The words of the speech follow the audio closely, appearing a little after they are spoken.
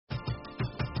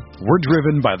We're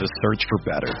driven by the search for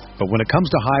better. But when it comes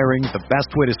to hiring, the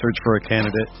best way to search for a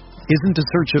candidate isn't to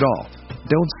search at all.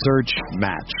 Don't search,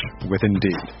 match with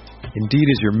Indeed. Indeed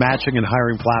is your matching and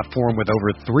hiring platform with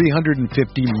over 350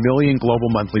 million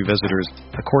global monthly visitors,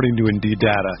 according to Indeed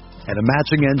data, and a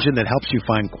matching engine that helps you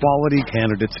find quality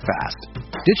candidates fast.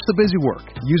 Ditch the busy work.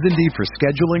 Use Indeed for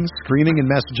scheduling, screening, and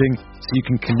messaging so you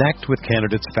can connect with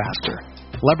candidates faster.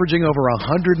 Leveraging over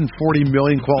 140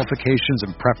 million qualifications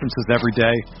and preferences every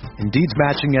day, Indeed's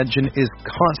matching engine is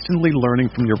constantly learning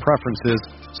from your preferences,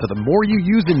 so the more you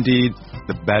use Indeed,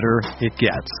 the better it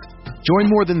gets.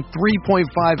 Join more than 3.5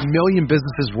 million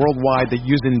businesses worldwide that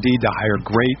use Indeed to hire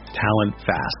great talent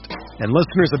fast. And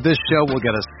listeners of this show will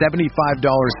get a $75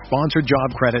 sponsored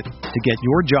job credit to get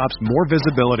your jobs more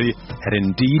visibility at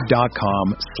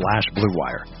Indeed.com/Blue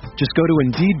Wire. Just go to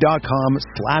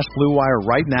Indeed.com/Blue Wire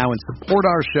right now and support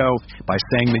our show by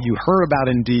saying that you heard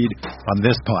about Indeed on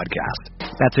this podcast.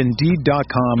 That's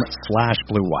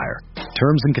Indeed.com/Blue Wire.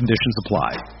 Terms and conditions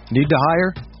apply. Need to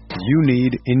hire? You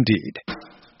need Indeed.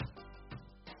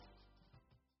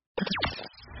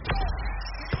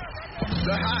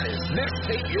 The hottest Knicks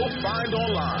tape you'll find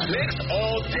online. Knicks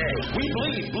all day. We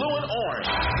bleed blue and orange.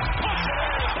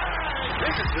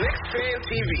 This is Knicks Fan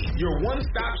TV, your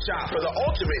one-stop shop for the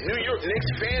ultimate New York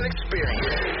Knicks fan experience.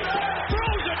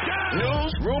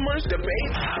 News, rumors,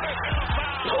 debates,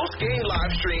 post-game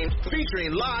live streams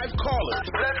featuring live callers.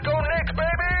 Let's go Knicks,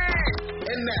 baby!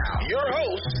 And now, your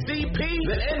host, CP,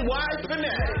 the NY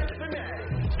Fanatic.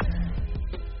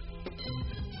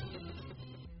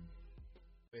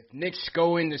 Knicks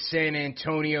go into San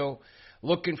Antonio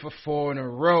looking for 4 in a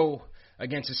row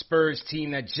against a Spurs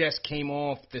team that just came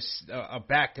off a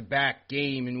back-to-back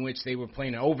game in which they were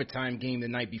playing an overtime game the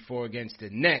night before against the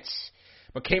Nets,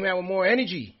 but came out with more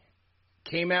energy,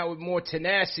 came out with more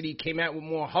tenacity, came out with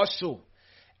more hustle,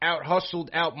 out-hustled,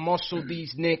 out-muscled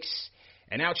these Knicks,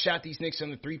 and outshot these Knicks on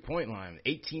the three-point line.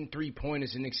 18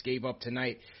 three-pointers the Knicks gave up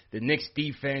tonight. The Knicks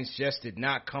defense just did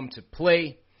not come to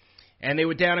play. And they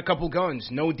were down a couple guns.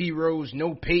 No D. Rose,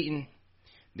 no Peyton.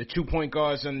 The 2-point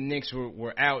guards on the Knicks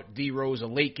were out. D. Rose, a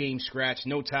late-game scratch.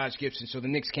 No Taj Gibson. So the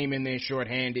Knicks came in there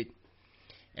short-handed.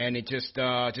 And it just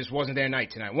wasn't their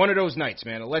night tonight. One of those nights,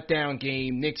 man. A letdown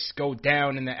game. Knicks go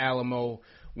down in the Alamo.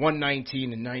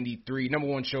 119-93. Number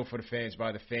one show for the fans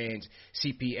by the fans.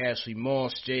 CP Ashley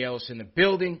Moss. Jay Ellis in the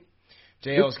building.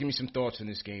 Jay Ellis, give me some thoughts on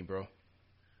this game, bro.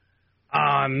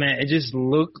 Man, it just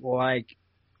looked like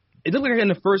in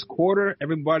the first quarter,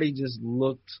 everybody just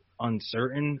looked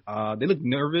uncertain. They looked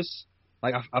nervous.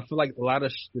 Like I feel like a lot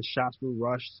of the shots were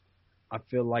rushed. I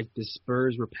feel like the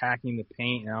Spurs were packing the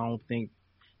paint, and I don't think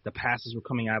the passes were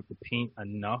coming out of the paint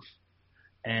enough.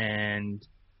 And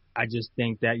I just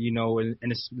think that,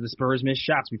 and the Spurs missed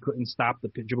shots. We couldn't stop the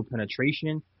dribble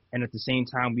penetration, and at the same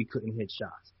time, we couldn't hit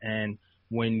shots. And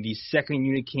when the second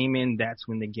unit came in, that's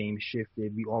when the game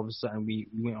shifted. We all of a sudden we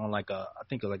went on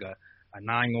a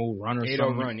 9-0 run or 8-0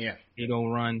 something. 8-0 run, yeah.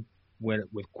 8-0 run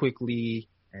with Quickly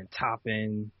and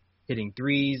Toppin hitting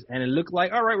threes. And it looked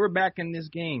like, all right, we're back in this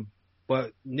game.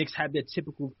 But Knicks had their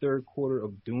typical third quarter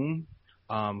of doom.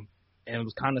 And it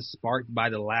was kind of sparked by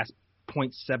the last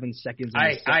 0.7 seconds.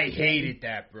 I hated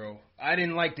that, bro. I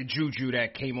didn't like the juju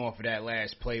that came off of that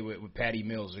last play with Patty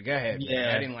Mills. Go ahead,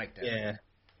 man. I didn't like that. Yeah.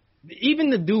 Even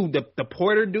the dude, the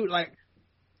Porter dude,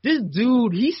 this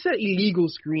dude, he set illegal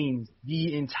screens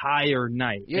the entire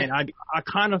night. Yeah. And I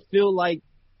kind of feel like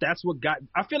that's what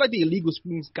I feel like the illegal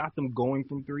screens got them going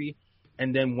from three.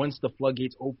 And then once the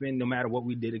floodgates opened, no matter what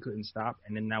we did, it couldn't stop.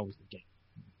 And then that was the game.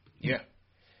 Yeah.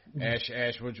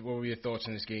 Ash, what were your thoughts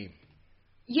on this game?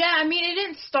 Yeah, it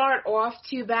didn't start off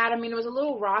too bad. It was a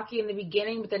little rocky in the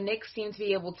beginning, but the Knicks seemed to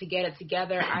be able to get it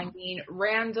together.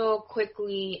 Randall,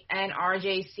 Quickly, and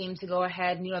RJ seemed to go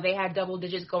ahead. They had double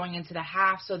digits going into the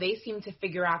half, so they seemed to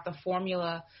figure out the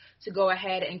formula to go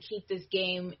ahead and keep this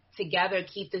game together,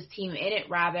 keep this team in it,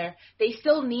 rather. They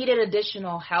still needed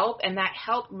additional help, and that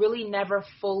help really never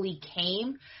fully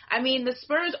came. The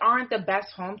Spurs aren't the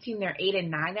best home team. They're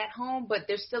 8-9 at home, but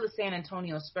they're still the San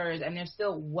Antonio Spurs, and they're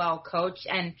still well coached.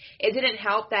 And it didn't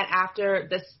help that after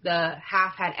the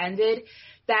half had ended,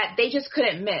 that they just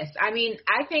couldn't miss. I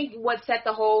think what set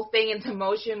the whole thing into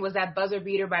motion was that buzzer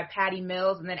beater by Patty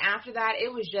Mills, and then after that,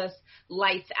 it was just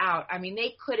lights out.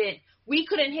 We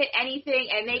couldn't hit anything,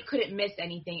 and they couldn't miss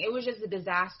anything. It was just a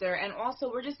disaster, and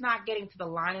also we're just not getting to the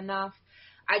line enough.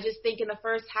 I just think in the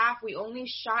first half we only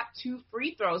shot 2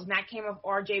 free throws, and that came off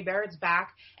R.J. Barrett's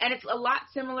back. And it's a lot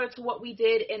similar to what we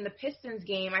did in the Pistons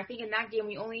game. I think in that game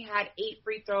we only had 8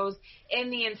 free throws in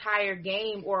the entire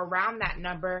game or around that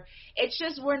number. It's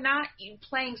just we're not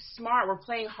playing smart. We're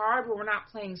playing hard, but we're not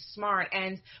playing smart.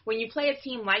 And when you play a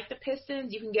team like the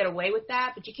Pistons, you can get away with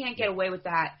that, but you can't get away with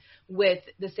that with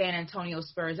the San Antonio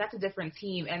Spurs. That's a different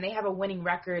team, and they have a winning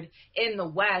record in the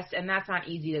West, and that's not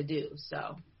easy to do.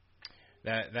 So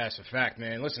that's a fact,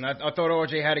 man. Listen, I thought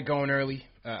RJ had it going early.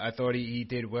 I thought he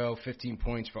did well. 15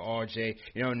 points for RJ.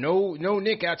 You know, no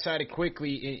Nick outside of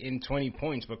Quickly in 20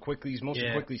 points, but most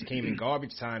of Quickly's came in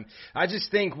garbage time. I just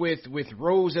think with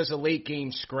Rose as a late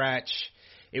game scratch,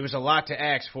 it was a lot to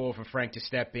ask for Frank to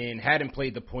step in. Hadn't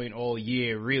played the point all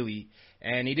year, really.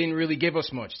 And he didn't really give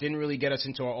us much. Didn't really get us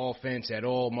into our offense at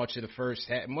all. Much of the first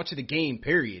half, much of the game.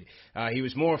 Period. He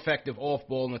was more effective off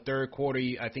ball in the third quarter.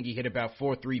 I think he hit about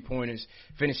 4 3-pointers.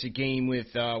 Finished the game with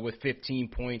 15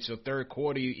 points. So third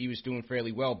quarter he was doing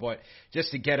fairly well. But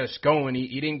just to get us going,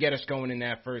 he didn't get us going in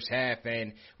that first half,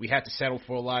 and we had to settle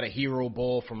for a lot of hero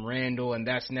ball from Randall, and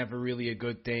that's never really a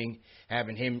good thing.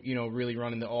 Having him, really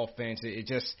running the offense,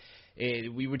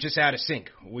 we were just out of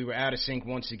sync. We were out of sync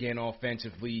once again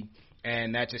offensively.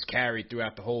 And that just carried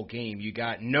throughout the whole game. You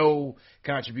got no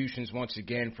contributions once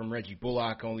again from Reggie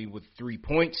Bullock, only with 3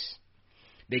 points.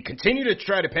 They continue to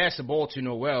try to pass the ball to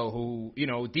Noel, who,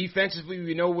 defensively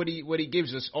we know what he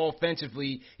gives us.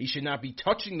 Offensively, he should not be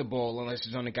touching the ball unless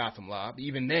it's on the Gotham lob.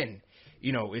 Even then,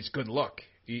 it's good luck.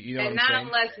 You know and what not I'm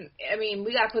unless,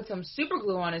 we got to put some super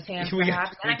glue on his hands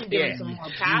perhaps. I can give him some more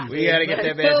passes. We got to get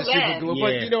that man some super glue. Yeah.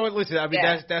 But you know what, listen,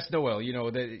 that's Noel.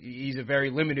 He's a very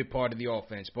limited part of the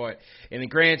offense. But in the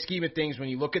grand scheme of things, when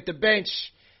you look at the bench,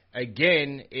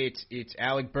 again, it's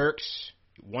Alec Burks,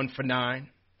 1 for 9,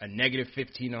 a negative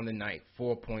 15 on the night,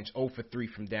 4 points, 0 for 3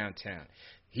 from downtown.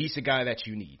 He's the guy that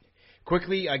you need.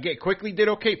 Quickly did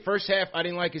okay. First half, I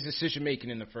didn't like his decision-making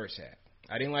in the first half.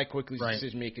 I didn't like Quickly's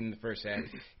decision-making in the first half.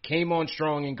 Came on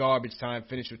strong in garbage time,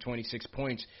 finished with 26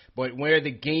 points. But where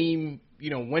the game,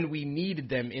 when we needed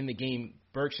them in the game,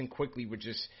 Burks and Quickly were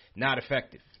just not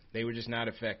effective. They were just not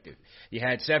effective. You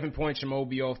had 7 points from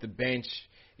Obi off the bench,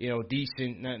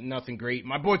 decent, nothing great.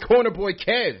 My boy, corner boy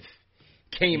Kev,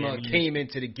 came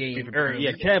into the game early.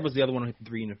 Yeah, Kev was the other one who hit the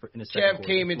 3 in the second quarter. Kev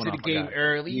came into the game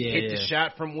early, hit the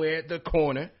shot from the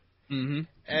corner. Mm-hmm.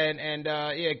 And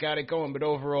got it going. But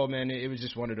overall, man, it was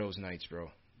just one of those nights,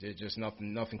 bro. Just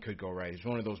nothing could go right. It was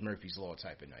one of those Murphy's Law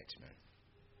type of nights,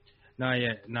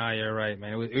 man. Nah, you're right,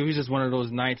 man. It was just one of those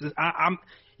nights.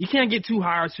 You can't get too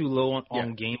high or too low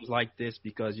on games like this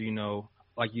because,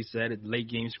 like you said, late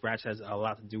game scratch has a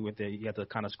lot to do with it. You have to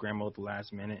kind of scramble at the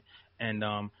last minute. And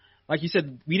like you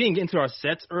said, we didn't get into our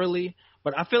sets early,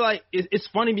 but I feel like it's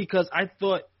funny because I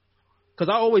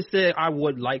always said I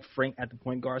would like Frank at the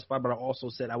point guard spot, but I also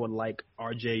said I would like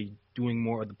RJ doing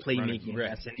more of the playmaking in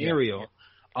that scenario.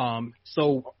 Yeah.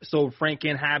 So Frank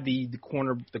can have the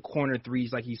corner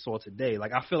threes like he saw today.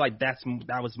 Like I feel like that's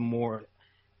more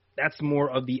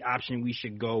of the option we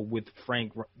should go with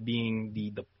Frank being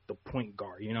the point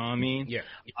guard. You know what I mean? Yeah.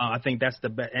 I think that's the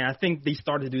best, and I think they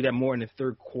started to do that more in the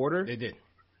third quarter. They did.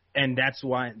 And that's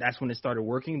when it started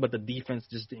working, but the defense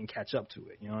just didn't catch up to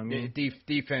it. You know what I mean?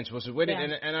 Defense wasn't with it,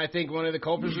 and I think one of the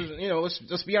culprits was,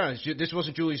 let's be honest, this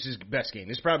wasn't Julius's best game.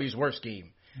 This is probably his worst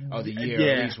game of the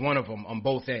year, at least one of them on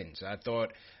both ends. I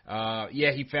thought,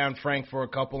 he found Frank for a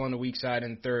couple on the weak side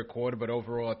in the third quarter, but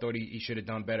overall I thought he should have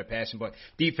done better passing. But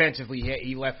defensively,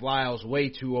 he left Lyles way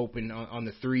too open on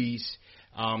the threes.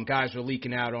 Guys were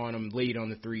leaking out on him late on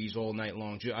the threes all night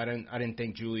long. I didn't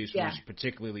think Julius was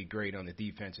particularly great on the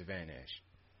defensive end, Ash.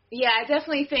 Yeah, I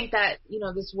definitely think that,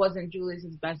 this wasn't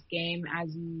Julius's best game,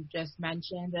 as you just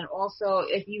mentioned. And also,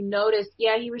 if you notice,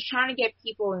 he was trying to get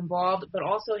people involved, but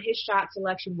also his shot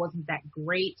selection wasn't that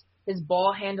great. His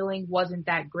ball handling wasn't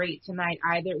that great tonight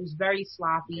either. It was very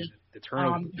sloppy. Yeah, the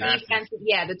turnovers.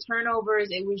 The turnovers,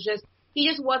 it was just, he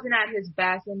just wasn't at his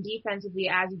best. And defensively,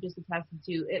 as you just attested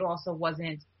to, it also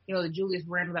wasn't, the Julius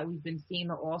Randle that we've been seeing,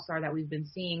 the all-star that we've been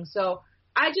seeing. So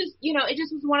I just, it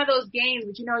just was one of those games,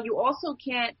 but, you also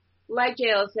can't, like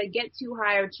JL said, get too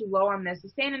high or too low on this. The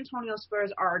San Antonio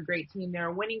Spurs are a great team. They're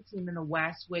a winning team in the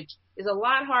West, which is a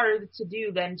lot harder to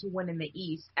do than to win in the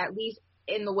East, at least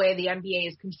in the way the NBA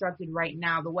is constructed right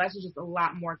now. The West is just a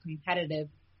lot more competitive.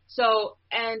 So,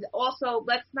 and also,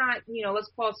 let's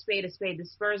call a spade a spade. The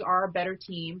Spurs are a better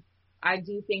team. I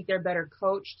do think they're better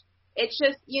coached. It's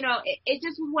just, it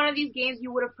just was one of these games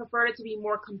you would have preferred it to be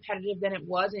more competitive than it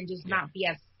was and just not be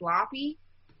as sloppy.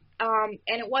 And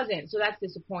it wasn't, so that's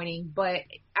disappointing. But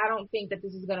I don't think that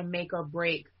this is going to make or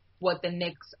break what the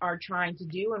Knicks are trying to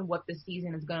do and what the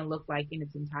season is going to look like in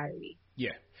its entirety.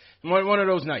 Yeah, one of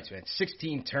those nights, man.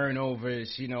 16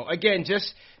 turnovers. Again,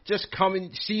 just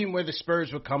seeing where the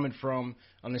Spurs were coming from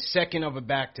on the second of a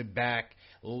back-to-back.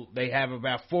 They have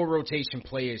about 4 rotation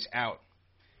players out.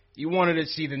 You wanted to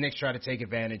see the Knicks try to take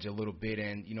advantage a little bit,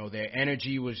 and their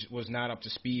energy was not up to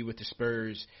speed with the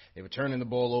Spurs. They were turning the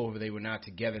ball over. They were not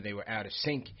together. They were out of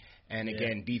sync. And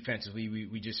again, defensively,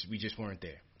 we just weren't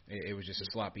there. It was just a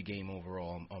sloppy game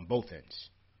overall on both ends.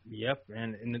 Yep,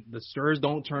 and the Spurs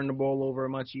don't turn the ball over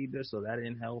much either, so that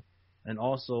didn't help. And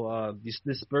also,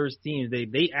 the Spurs team, they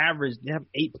have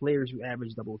 8 players who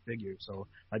average double figures. So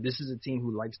this is a team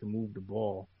who likes to move the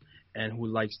ball and who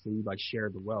likes to share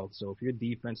the wealth. So if your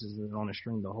defense is on a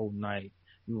string the whole night,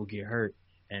 you will get hurt.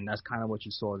 And that's kind of what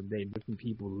you saw today. Different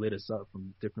people lit us up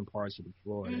from different parts of the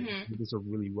floor. Mm-hmm. It's a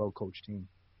really well coached team.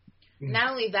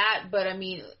 Not only that, but I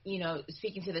mean,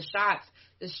 speaking to the shots,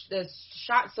 the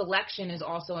shot selection is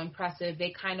also impressive.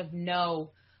 They kind of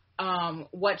know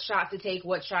what shots to take,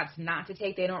 what shots not to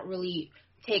take. They don't really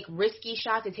take risky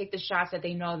shots. They take the shots that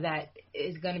they know that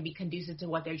is going to be conducive to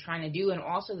what they're trying to do. And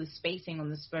also the spacing on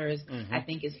the Spurs, I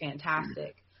think, is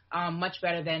fantastic. Much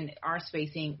better than our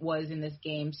spacing was in this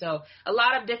game. So a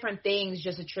lot of different things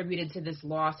just attributed to this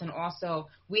loss. And also,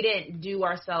 we didn't do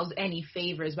ourselves any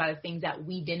favors by the things that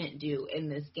we didn't do in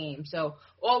this game. So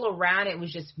all around, it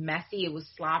was just messy. It was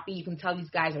sloppy. You can tell these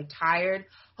guys are tired.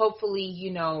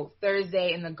 Hopefully,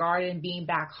 Thursday in the Garden, being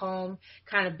back home,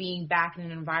 kind of being back in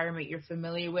an environment you're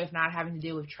familiar with, not having to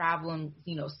deal with travel and,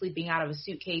 sleeping out of a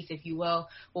suitcase, if you will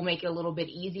make it a little bit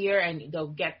easier, and they'll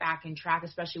get back in track,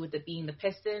 especially with it being the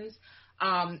Pistons.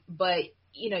 But,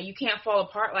 you can't fall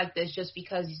apart like this just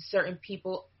because certain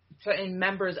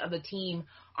members of the team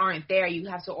aren't there. You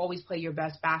have to always play your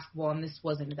best basketball, and this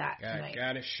wasn't that tonight.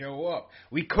 Gotta show up.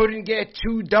 We couldn't get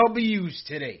 2 W's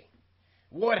today.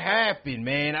 What happened,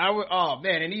 man?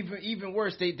 And even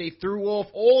worse, they threw off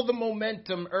all the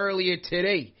momentum earlier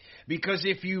today, because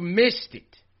if you missed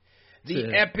it,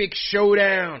 the epic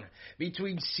showdown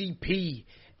between CP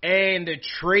and the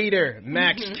traitor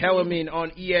Max Kellerman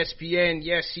on ESPN.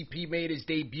 Yes, CP made his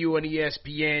debut on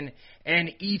ESPN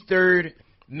and ethered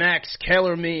Max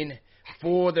Kellerman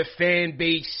for the fan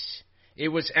base. It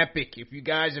was epic. If you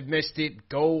guys have missed it,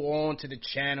 go on to the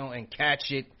channel and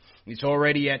catch it. It's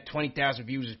already at 20,000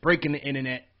 views. It's breaking the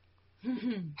internet.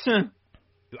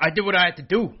 I did what I had to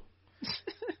do.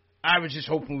 I was just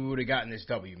hoping we would have gotten this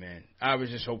W, man. I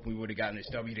was just hoping we would have gotten this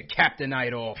W to cap the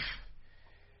night off.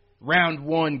 Round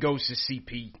 1 goes to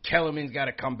CP. Kellerman's got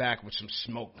to come back with some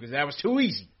smoke, because that was too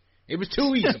easy. It was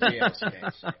too easy for the LC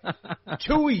fans.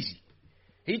 Too easy.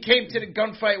 He came to the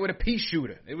gunfight with a pea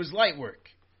shooter. It was light work.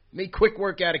 Made quick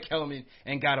work out of Kellerman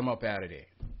and got him up out of there.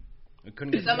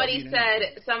 Somebody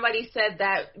said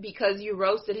that because you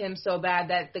roasted him so bad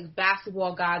that the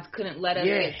basketball gods couldn't let us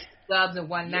get subs in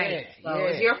one night. So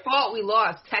it was your fault we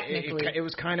lost, technically. It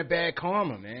was kind of bad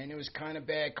karma, man. It was kind of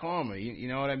bad karma. You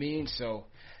know what I mean? So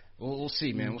we'll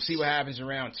see, man. We'll see what happens in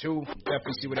round 2.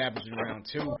 Definitely see what happens in round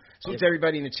 2. So to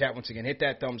everybody in the chat, once again, hit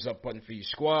that thumbs up button for your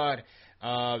squad.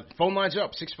 Phone lines are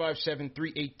up,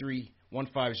 657-383-1509.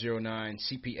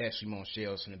 CP Ashley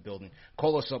Monshales in the building.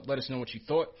 Call us up. Let us know what you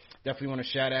thought. Definitely want to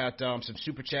shout out some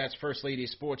super chats. First Lady of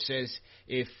Sports says,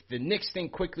 if the Knicks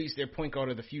think Quickly is their point guard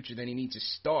of the future, then he needs to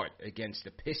start against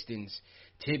the Pistons.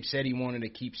 Tibbs said he wanted to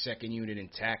keep second unit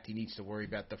intact. He needs to worry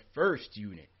about the first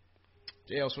unit.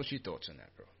 JLs, what's your thoughts on that,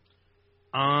 bro?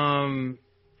 I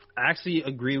actually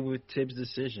agree with Tibbs'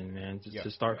 decision, man,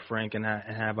 to start Frank and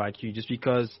have IQ, just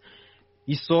because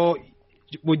you saw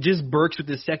with just Burks with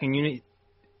the second unit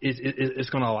it's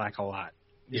going to lack a lot.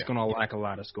 It's going to lack a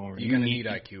lot of scoring. You're going to need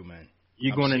IQ, man.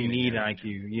 You're going to need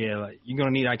IQ. Yeah, you're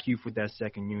going to need IQ for that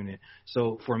second unit.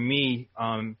 So for me,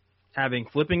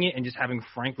 flipping it and just having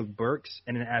Frank with Burks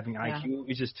and then having IQ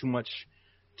is just too much.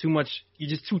 You're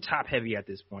just too top heavy at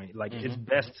this point. It's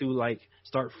best to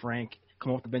start Frank,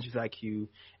 come off the bench with IQ,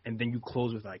 and then you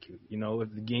close with IQ.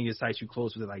 If the game gets tight, you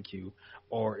close with IQ,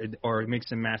 or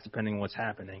mix and match depending on what's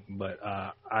happening. But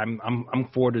I'm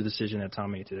for the decision that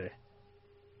Tom made today.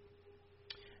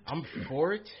 I'm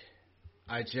for it.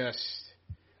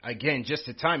 Just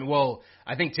the time. Well,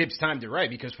 I think Tibbs timed it right,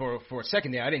 because for a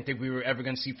second there, I didn't think we were ever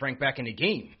going to see Frank back in the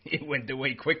game. It went the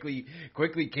way quickly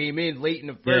came in late in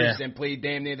the first and played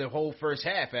damn near the whole first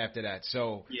half after that.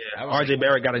 So RJ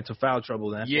Barrett got into foul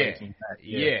trouble. And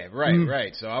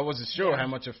right. So I wasn't sure how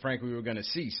much of Frank we were going to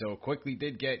see. So Quickly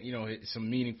did get some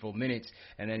meaningful minutes,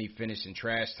 and then he finished in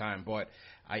trash time. But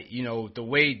the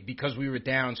way, because we were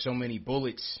down so many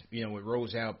bullets, with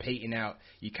Rose out, Peyton out,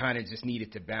 you kind of just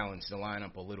needed to balance the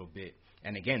lineup a little bit.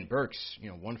 And again, Burks,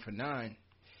 1 for 9.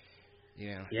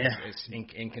 Yeah. It's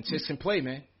inconsistent play,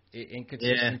 man.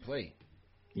 Inconsistent play.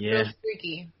 Yeah. Real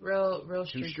streaky. Real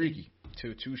streaky.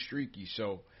 Too streaky.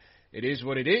 So it is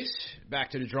what it is.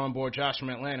 Back to the drawing board. Josh from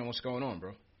Atlanta. What's going on,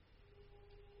 bro?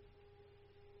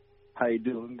 How you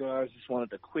doing, guys? Just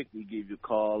wanted to quickly give you a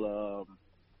call.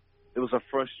 It was a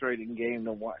frustrating game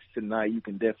to watch tonight. You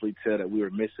can definitely tell that we were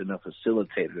missing a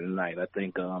facilitator tonight. I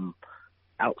think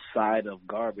outside of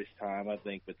garbage time, I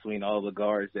think between all the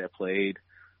guards that played,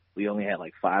 we only had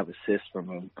like 5 assists from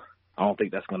him. I don't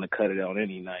think that's going to cut it on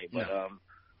any night. But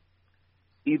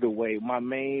either way, my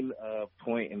main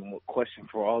point and question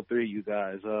for all three of you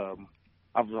guys,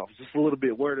 I was just a little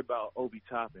bit worried about Obi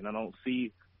Toppin. I don't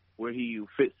see where he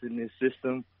fits in this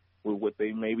system with what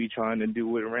they may be trying to do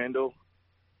with Randall,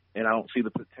 and I don't see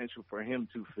the potential for him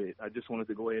to fit. I just wanted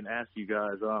to go ahead and ask you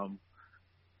guys,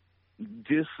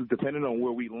 just depending on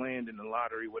where we land in the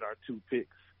lottery with our 2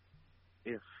 picks,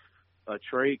 if a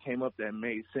trade came up that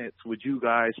made sense, would you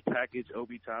guys package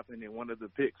Obi Toppin in one of the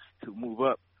picks to move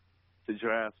up to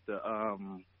draft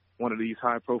one of these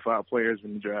high-profile players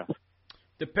in the draft?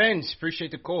 Depends. Appreciate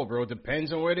the call, bro.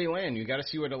 Depends on where they land. You got to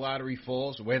see where the lottery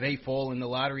falls, where they fall in the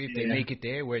lottery if they make it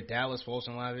there, where Dallas falls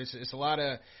in the lottery. It's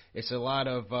a lot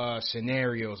of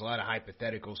scenarios, a lot of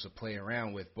hypotheticals to play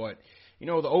around with. But the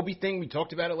Obi thing, we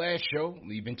talked about it last show.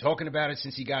 We've been talking about it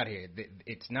since he got here.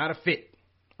 It's not a fit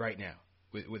right now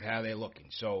with how they're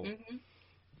looking. So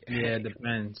yeah, it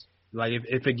depends. Like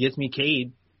if it gets me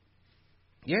Cade,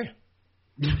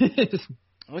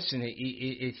 listen,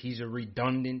 he's a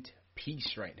redundant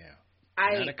piece right now.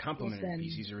 Not a complimentary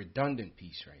piece. He's a redundant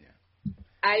piece right now.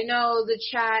 I know the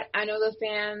chat. I know the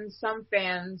fans. Some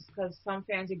fans, because some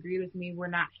fans agree with me,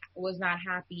 was not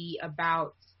happy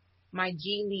about my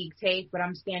G League take, but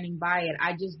I'm standing by it.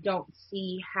 I just don't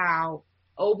see how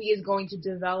Obi is going to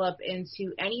develop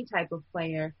into any type of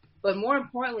player, but more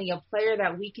importantly, a player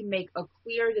that we can make a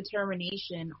clear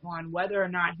determination on whether or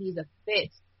not he's a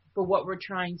fit for what we're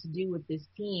trying to do with this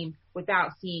team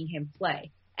without seeing him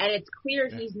play. And it's clear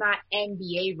he's not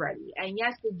NBA ready. And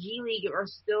yes, the G League are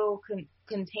still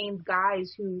contains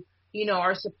guys who,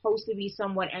 are supposed to be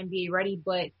somewhat NBA ready,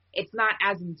 but it's not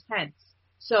as intense.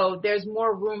 So there's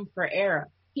more room for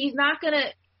error. He's not going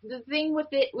to – the thing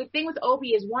with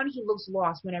Obi is, one, he looks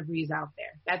lost whenever he's out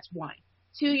there. That's one.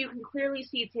 2, you can clearly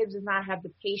see Tibbs does not have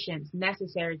the patience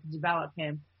necessary to develop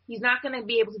him. He's not going to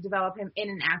be able to develop him in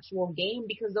an actual game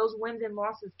because those wins and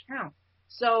losses count.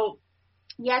 So –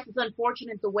 yes, it's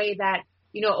unfortunate the way that,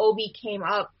 Obi came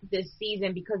up this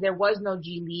season because there was no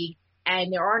G League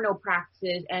and there are no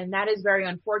practices, and that is very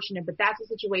unfortunate, but that's the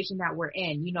situation that we're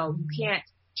in. You can't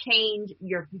change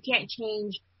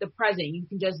the present. You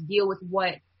can just deal with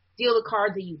the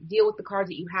cards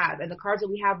that you have. And the cards that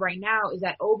we have right now is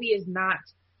that Obi is not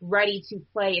ready to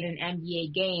play in an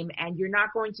NBA game, and you're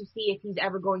not going to see if he's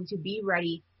ever going to be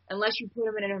ready unless you put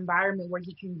him in an environment where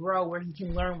he can grow, where he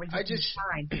can learn, where he can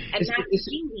shine. And that's the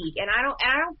G League. And I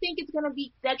don't think it's going to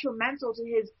be detrimental to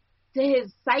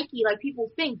his psyche like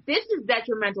people think. This is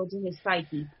detrimental to his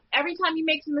psyche. Every time he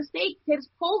makes a mistake, Tibbs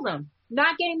pulls him.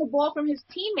 Not getting the ball from his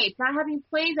teammates, not having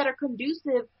plays that are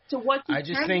conducive to what he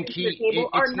can bring to the table.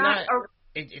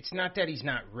 It's not that he's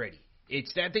not ready.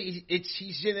 It's that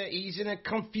he's in a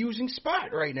confusing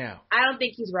spot right now. I don't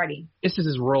think he's ready. This is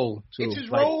his role too. It's his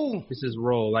role. This is his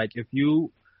role. Like if he's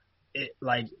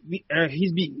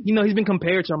been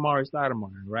compared to Amari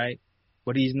Stoudemire, right?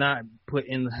 But he's not put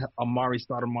in Amari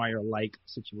Stoudemire like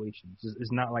situations.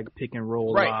 It's not like pick and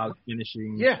roll, log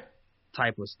finishing.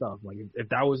 Type of stuff. Like if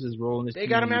that was his role in this they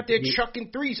team, got him out there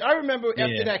chucking threes. I remember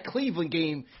after that Cleveland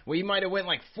game where he might have went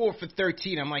like 4 for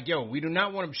 13. I'm like, yo, we do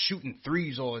not want him shooting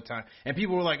threes all the time. And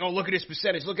people were like, oh, look at his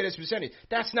percentage. Look at his percentage.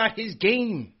 That's not his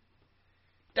game.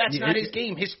 That's not his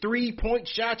game. His 3-point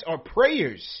shots are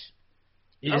prayers.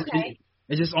 Okay.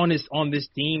 It's just on this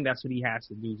team. That's what he has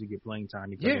to do to get playing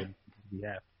time because of what we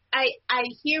have. I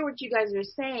hear what you guys are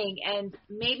saying, and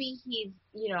maybe he's,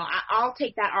 I'll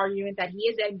take that argument that he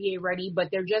is NBA ready, but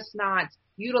they're just not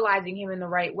utilizing him in the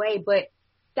right way. But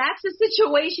that's the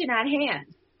situation at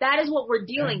hand. That is what we're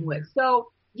dealing with.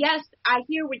 So, yes, I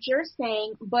hear what you're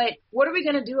saying, but what are we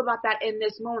going to do about that in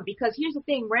this moment? Because here's the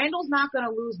thing, Randall's not going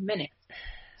to lose minutes.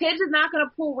 Tibbs is not going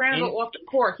to pull Randall off the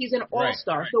court. He's an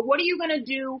all-star. Right. So what are you going to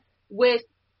do with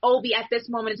Obi at this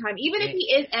moment in time, even if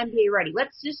he is NBA ready?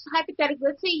 Let's just hypothetically,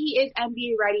 let's say he is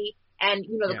NBA ready and,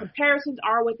 the comparisons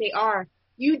are what they are.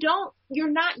 This is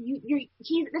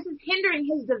hindering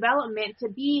his development to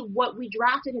be what we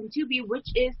drafted him to be,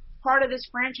 which is part of this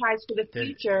franchise for the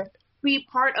future, be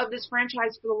part of this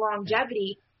franchise for the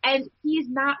longevity. And he's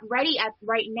not ready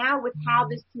right now with how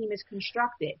this team is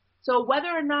constructed. So whether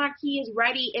or not he is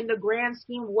ready in the grand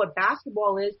scheme of what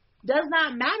basketball is does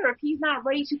not matter if he's not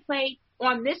ready to play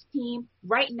on this team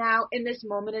right now in this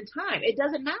moment in time. It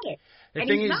doesn't matter.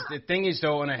 The thing is,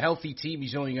 though, on a healthy team,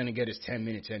 he's only going to get his 10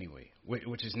 minutes anyway,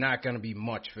 which is not going to be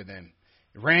much for them.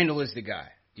 Randall is the guy.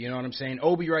 You know what I'm saying?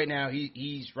 Obi right now,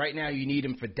 he's right now you need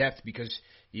him for depth because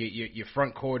your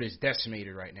front court is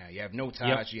decimated right now. You have no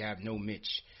Taj, you have no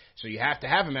Mitch. So you have to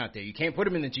have him out there. You can't put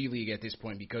him in the G League at this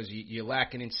point because you're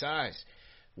lacking in size.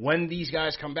 When these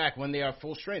guys come back, when they are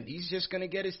full strength, he's just going to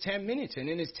get his 10 minutes. And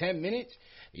in his 10 minutes,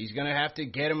 he's going to have to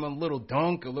get him a little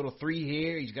dunk, a little three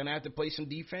here. He's going to have to play some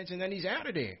defense, and then he's out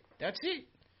of there. That's it.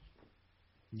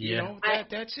 Yeah. You know,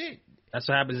 that's it. That's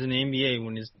what happens in the NBA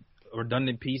when there's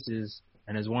redundant pieces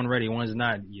and there's one ready, one's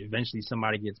not. Eventually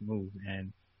somebody gets moved.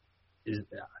 And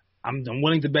I'm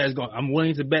willing to bet it's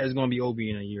going to be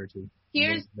Obi in a year or two.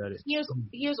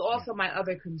 Here's also my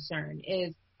other concern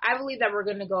is I believe that we're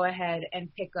going to go ahead and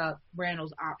pick up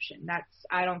Randall's option.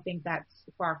 I don't think that's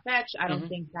far-fetched. I don't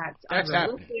think that's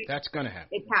unrealistic. Happening. That's going to happen.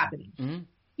 It's happening. Mm-hmm.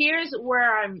 Here's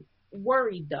where I'm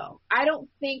worried, though. I don't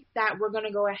think that we're going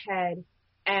to go ahead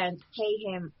and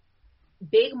pay him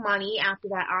big money after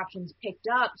that option's picked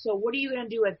up. So what are you going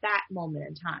to do at that moment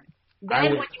in time?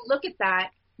 Then when you look at that,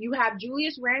 you have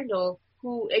Julius Randle,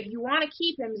 who, if you want to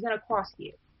keep him, is going to cost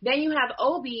you. Then you have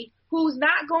Obi, who's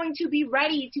not going to be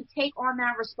ready to take on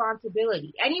that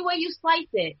responsibility. Any way you slice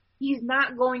it, he's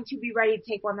not going to be ready to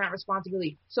take on that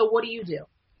responsibility. So what do?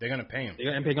 They're going to pay him.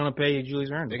 They're going to pay Julius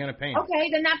Randle. They're going to pay him.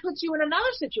 Okay, then that puts you in another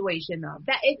situation, though.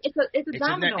 It's a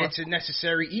domino. It's a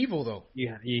necessary evil, though.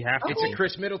 Yeah, you have to. It's a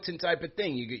Chris Middleton type of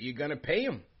thing. You're going to pay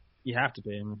him. You have to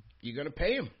pay him. You're going to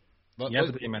pay him. You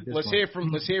have to pay him at this point.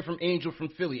 Let's hear from Angel from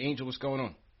Philly. Angel, what's going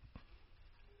on?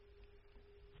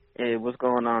 Hey, what's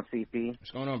going on, CP?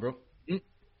 What's going on, bro?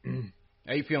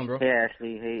 How you feeling, bro? Hey,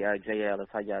 Ashley. Hey, Jay Ellis.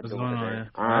 How y'all doing today?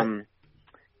 On,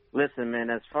 listen, man,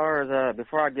 as far as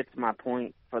before I get to my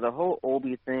point, for the whole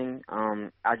Obi thing,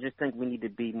 I just think we need to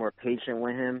be more patient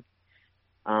with him.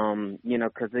 You know,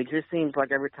 because it just seems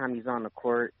like every time he's on the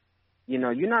court, you know,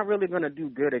 you're not really going to do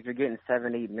good if you're getting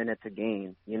 7-8 minutes a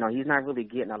game. You know, he's not really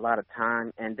getting a lot of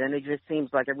time. And then it just seems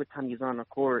like every time he's on the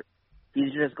court,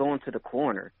 he's just going to the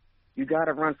corner. You got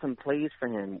to run some plays for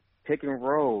him, pick and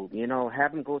roll, you know,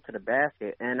 have him go to the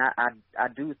basket. And I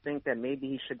do think that maybe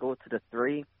he should go to the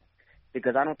 3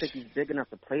 because I don't think he's big enough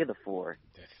to play the 4.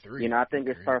 The 3. You know, I think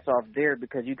it starts off there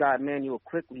because you got Emmanuel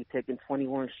Quickly taking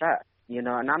 21 shots, you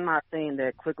know, and I'm not saying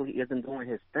that Quickly isn't doing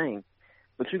his thing,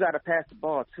 but you got to pass the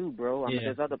ball too, bro. I mean,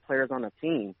 there's other players on the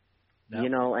team, you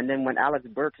know, and then when Alex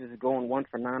Burks is going 1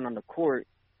 for 9 on the court,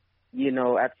 you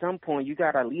know, at some point you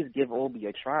got to at least give Obi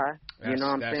a try. You know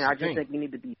what I'm saying? I just think we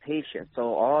need to be patient.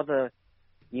 So all the,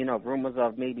 you know, rumors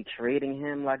of maybe trading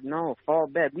him, like, no, fall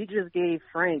back. We just gave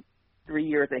Frank 3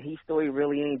 years and he still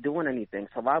really ain't doing anything.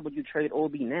 So why would you trade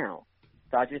Obi now?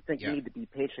 So I just think you need to be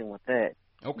patient with that.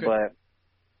 Okay. But,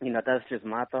 you know, that's just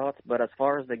my thoughts. But as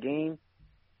far as the game,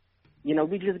 you know,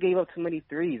 we just gave up too many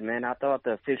threes, man. I thought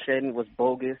the officiating was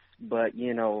bogus, but,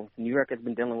 you know, New York has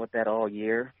been dealing with that all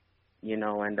year. You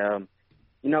know, and,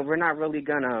 you know, we're not really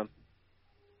going to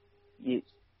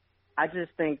 – I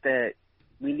just think that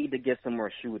we need to get some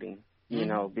more shooting, you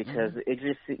know, because it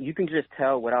just – you can just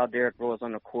tell without Derrick Rose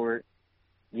on the court,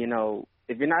 you know,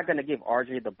 if you're not going to give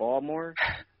RJ the ball more,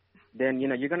 then, you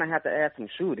know, you're going to have to add some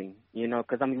shooting, you know,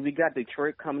 because, I mean, we got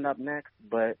Detroit coming up next,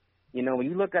 but, you know, when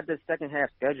you look at the second half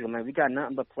schedule, man, we got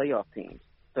nothing but playoff teams.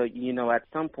 So, you know, at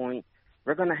some point,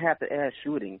 we're going to have to add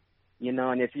shooting. You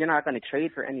know, and if you're not going to trade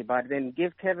for anybody, then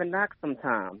give Kevin Knox some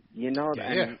time. You know,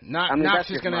 Knox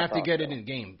is going to have to get it in the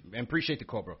game. And appreciate the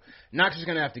call, bro. Knox is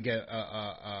going to have to get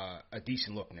a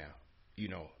decent look now. You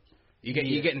know,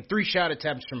 you're getting 3 shot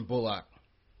attempts from Bullock.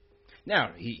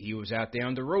 Now he was out there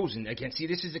under Rosen. Again, see,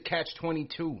 this is a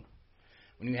catch-22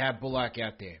 when you have Bullock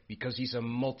out there because he's a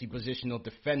multi-positional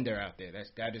defender out there.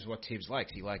 That is what Tibbs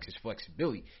likes. He likes his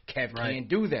flexibility. Kev can't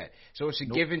do that, so it's a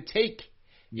give and take.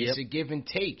 It's a give and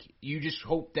take. You just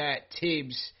hope that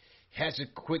Tibbs has a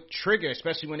quick trigger,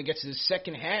 especially when it gets to the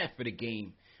second half of the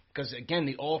game. Because, again,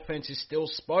 the offense is still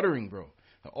sputtering, bro.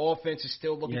 The offense is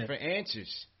still looking for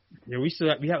answers. Yeah,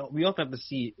 we also have to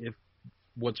see if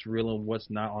what's real and what's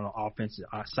not on the offensive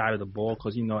side of the ball.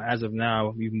 Because, you know, as of now,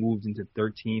 we've moved into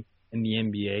 13th in the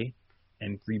NBA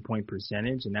and 3-point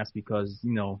percentage. And that's because,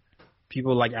 you know,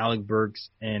 people like Alec Burks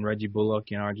and Reggie Bullock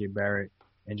and R.J. Barrett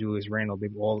and Julius Randle,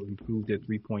 they've all improved their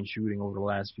 3-point shooting over the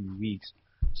last few weeks.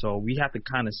 So we have to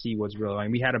kind of see what's real. I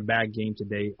mean, we had a bad game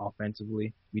today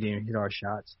offensively. We didn't hit our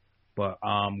shots. But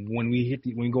when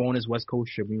we go on this West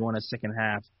Coast trip, we go on a second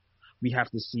half, we have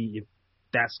to see if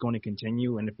that's going to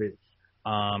continue and if it.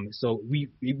 So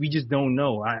we just don't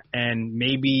know. And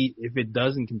maybe if it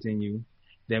doesn't continue,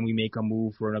 then we make a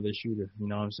move for another shooter. You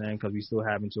know what I'm saying? Because we still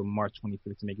have until March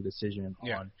 25th to make a decision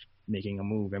on making a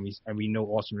move, and we know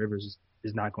Austin Rivers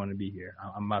is not going to be here.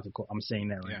 I'm saying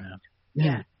that right now.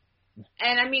 Yeah.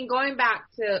 And I mean, going back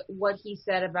to what he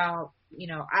said about,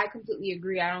 I completely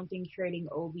agree. I don't think trading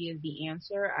Obi is the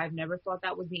answer. I've never thought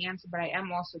that was the answer, but I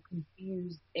am also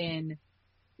confused in,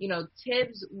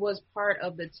 Tibbs was part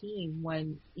of the team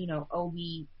when,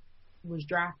 Obi was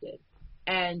drafted.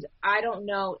 And I don't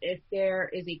know if there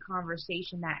is a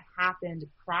conversation that happened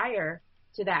prior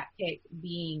to that pick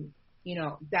being,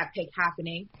 that pick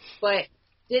happening. But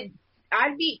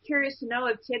I'd be curious to know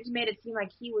if Tibbs made it seem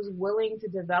like he was willing to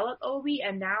develop Obi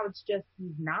and now it's just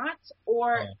he's not?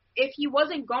 Or if he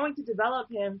wasn't going to develop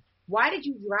him, why did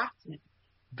you draft him?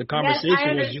 The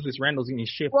conversation was Julius Randle's getting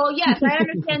shipped. Well, yes, I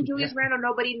understand Julius Randle.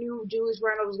 Nobody knew Julius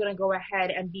Randle was going to go ahead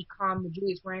and become the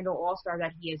Julius Randle all-star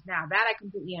that he is now. That I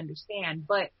completely understand.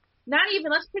 But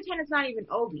let's pretend it's not even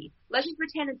Obi. Let's just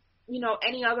pretend it's,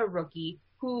 any other rookie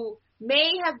who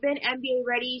may have been NBA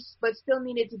ready but still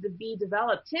needed to be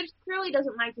developed. Tibbs clearly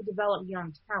doesn't like to develop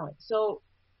young talent. So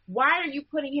why are you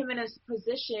putting him in a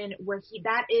position where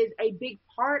that is a big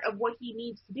part of what he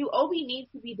needs to do? Obi needs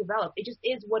to be developed. It just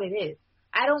is what it is.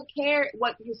 I don't care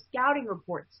what his scouting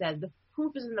report said. The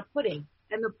proof is in the pudding.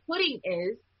 And the pudding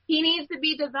is he needs to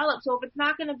be developed. So if it's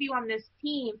not going to be on this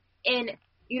team and,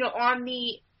 on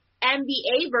the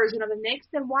NBA version of the Knicks,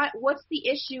 then what's the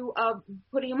issue of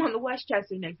putting him on the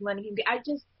Westchester Knicks, letting him be? I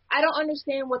don't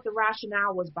understand what the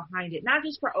rationale was behind it. Not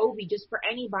just for Obi, just for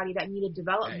anybody that needed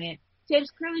development.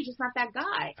 Tibbs clearly just not that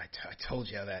guy. I told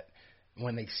you that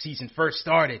when the season first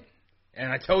started. And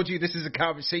I told you this is a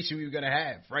conversation we were going to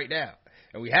have right now.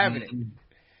 And we having it.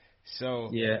 So,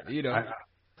 listen,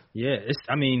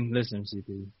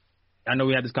 CP. I know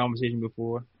we had this conversation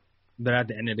before, but at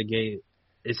the end of the day,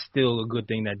 it's still a good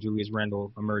thing that Julius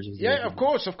Randle emerges. Yeah, of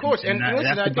course. And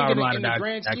listen, I think in the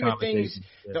grand scheme of things,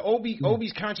 the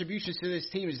Obi's contributions to this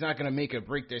team is not going to make or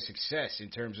break their success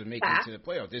in terms of making it to the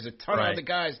playoffs. There's a ton of other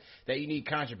guys that you need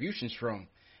contributions from.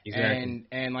 Exactly.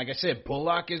 And like I said,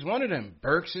 Bullock is one of them.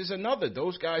 Burks is another.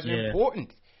 Those guys are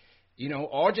important.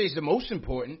 RJ's the most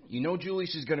important.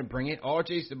 Julius is going to bring it.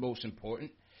 RJ's the most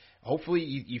important. Hopefully,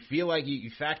 you feel like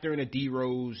you factor in a D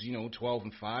Rose, 12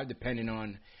 and 5, depending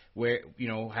on where,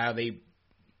 how they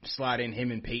slide in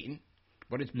him and Peyton.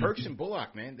 But it's Burks and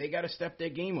Bullock, man. They got to step their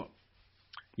game up.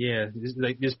 Yeah,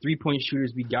 there's 3-point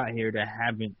shooters we got here that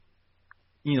haven't,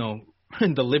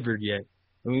 delivered yet.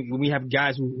 We have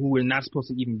guys who are not supposed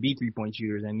to even be 3-point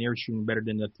shooters, and they're shooting better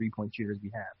than the 3-point shooters we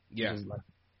have. Yeah.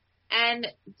 And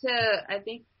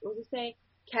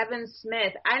Kevin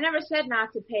Smith, I never said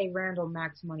not to pay Randle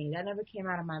max money. That never came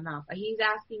out of my mouth. He's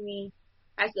asking me,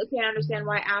 I still can't understand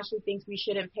why Ashley thinks we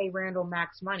shouldn't pay Randle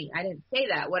max money. I didn't say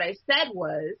that. What I said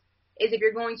is if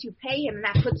you're going to pay him,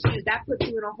 that puts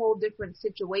you in a whole different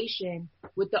situation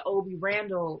with the Obi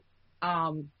Randle,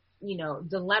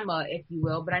 dilemma, if you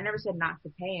will. But I never said not to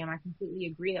pay him. I completely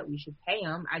agree that we should pay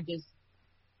him. I just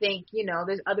think,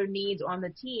 there's other needs on the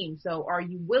team. So are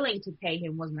you willing to pay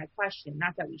him was my question,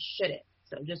 not that we shouldn't.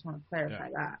 So just want to clarify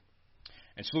that.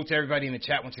 And salute to everybody in the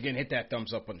chat. Once again, hit that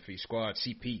thumbs up button for your squad.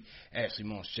 CP, Ashley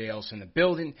Moss, JL's in the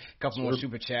building. A couple more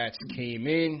super chats came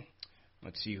in.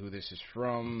 Let's see who this is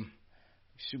from.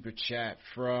 Super chat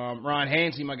from Ron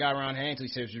Hansley. My guy Ron Hansley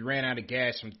says, we ran out of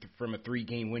gas from a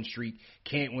 3-game win streak.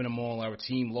 Can't win them all. Our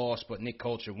team lost, but Nick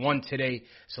Culture won today.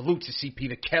 Salute to CP,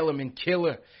 the Kellerman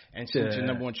Killer. And salute to the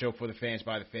number one show for the fans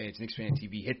by the fans, Knicks Fan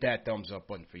TV. Hit that thumbs up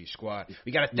button for your squad.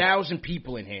 We got 1,000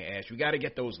 people in here, Ash. We got to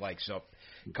get those likes up.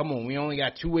 Come on, we only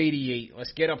got 288.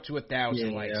 Let's get up to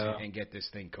 1,000 likes and get this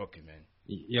thing cooking, man.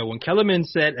 Yeah, when Kellerman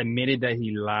admitted that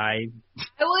he lied,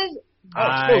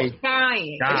 I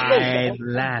died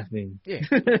laughing. Yeah,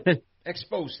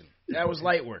 exposed him. That was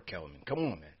light work, Kellerman. Come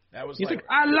on, man. That was. He's like,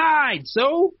 I lied.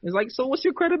 So it's like, so what's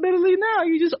your credibility now?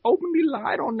 You just openly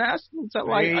lied on national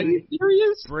television. Are you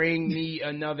serious? Bring me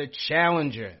another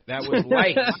challenger. That was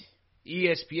light.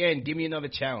 ESPN, give me another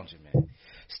challenger, man.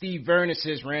 Steve Vernon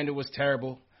says Randle was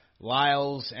terrible.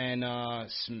 Lyles and I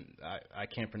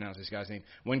can't pronounce this guy's name.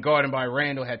 When guarded by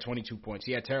Randle, had 22 points.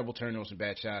 He had terrible turnovers and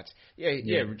bad shots.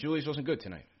 Yeah. Julius wasn't good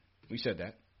tonight. We said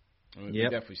that. We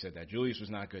definitely said that. Julius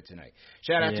was not good tonight.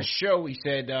 Shout out to Show. He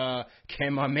said,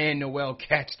 can my man Noel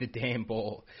catch the damn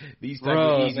ball? These type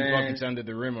of easy buckets under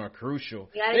the rim are crucial.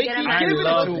 They keep giving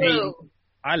it to him.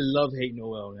 I love Hate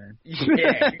Noel, man.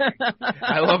 Yeah.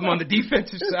 I love him on the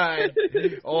defensive side.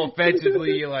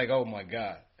 Offensively, you're like, oh, my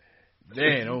God.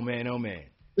 Man, oh, man, oh, man.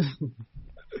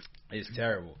 It's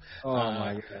terrible. Oh,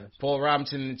 my gosh. Paul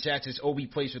Robinson in the chat says, Obi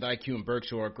plays with IQ and Burks,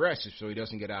 who are aggressive, so he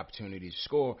doesn't get opportunities to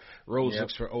score. Rose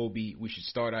looks for Obi. We should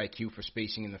start IQ for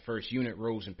spacing in the first unit.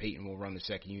 Rose and Peyton will run the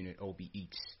second unit. Obi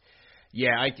eats.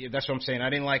 Yeah, that's what I'm saying. I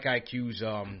didn't like IQ's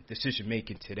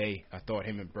decision-making today. I thought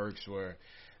him and Burks were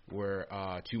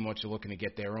too much looking to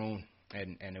get their own,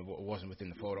 and it wasn't within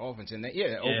the Florida offense. And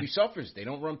Obi suffers. They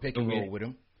don't run pick and roll with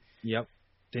him. Yep.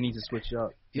 They need to switch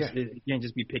up. Yeah. It can't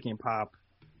just be pick and pop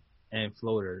and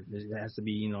floater. It has to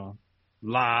be,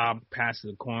 lob, pass to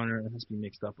the corner. It has to be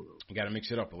mixed up a little. You got to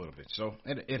mix it up a little bit. So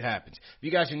it happens. If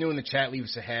you guys are new in the chat, leave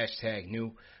us a hashtag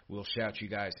new. We'll shout you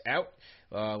guys out.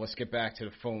 Let's get back to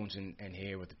the phones and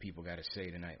hear what the people got to say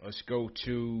tonight. Let's go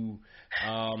to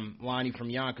Lonnie from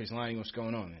Yonkers. Lonnie, what's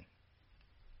going on, man?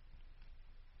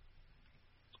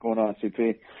 What's going on,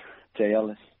 CP? Jay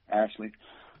Ellis, Ashley.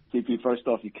 CP, first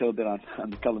off, you killed it on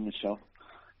the Kellerman show.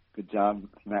 Good job.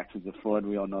 Max is a fraud.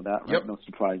 We all know that. Right? Yep. No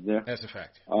surprise there. That's a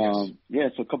fact. Yes. Yeah,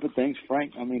 so a couple of things.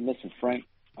 Frank, Frank,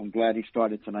 I'm glad he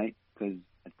started tonight because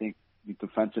I think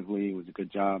defensively it was a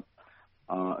good job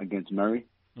against Murray,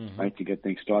 right, to get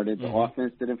things started. The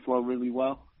offense didn't flow really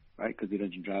well, right, because he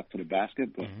doesn't drive to the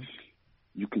basket, but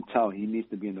you can tell he needs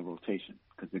to be in the rotation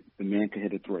because the man can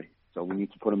hit a three. So we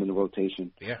need to put him in the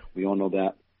rotation. Yeah. We all know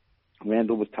that.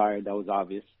 Randall was tired. That was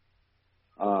obvious.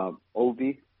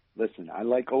 Obi, listen, I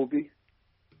like Obi,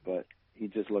 but he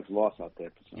just looks lost out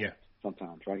there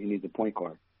sometimes, right? He needs a point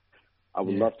guard. I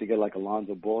would love to get like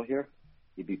Alonzo Ball here.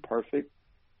 He'd be perfect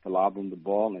to lob him the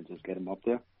ball and just get him up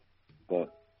there.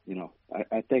 But,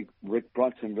 I think Rick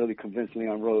Brunson really convinced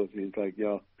Leon Rose. He's like,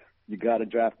 yo, you got to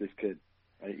draft this kid,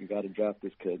 right? You got to draft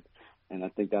this kid. And I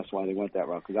think that's why they went that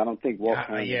route because I don't think Walt.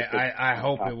 I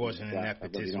hope it wasn't an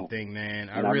nepotism thing, man.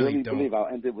 I really don't believe. I'll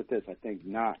end it with this. I think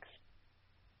Knox.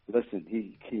 Listen,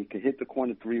 he can hit the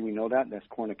corner three. We know that. That's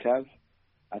corner Kev.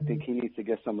 I think he needs to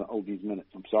get some of Obi's minutes.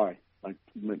 I'm sorry. Like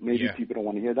maybe people don't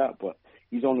want to hear that, but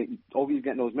Obi's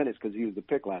getting those minutes because he was the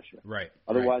pick last year. Right.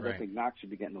 Otherwise, I think Knox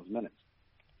should be getting those minutes.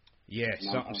 Yeah,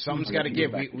 something's got to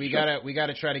give. We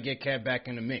gotta try to get Kev back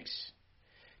in the mix.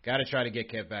 Got to try to get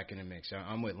Kev back in the mix.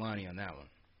 I'm with Lonnie on that one.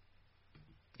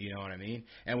 You know what I mean?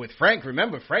 And with Frank,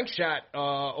 remember, Frank shot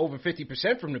over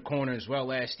 50% from the corner as well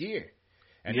last year.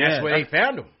 And that's where they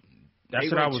found him. They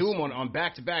went to him on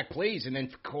back-to-back plays and then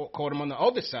caught him on the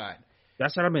other side.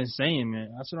 That's what I've been saying,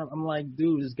 man. I'm like,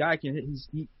 dude, this guy can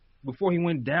hit. Before he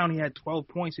went down, he had 12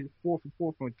 points, hit 4 for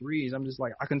 4 from threes. I'm just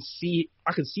like, I can see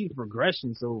the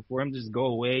progression. So for him to just go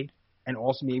away and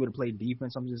also be able to play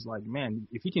defense, I'm just like, man,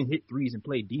 if he can hit threes and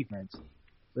play defense,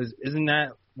 isn't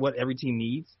that what every team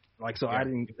needs? Like, so I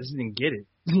just didn't get it.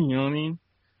 You know what I mean?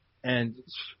 And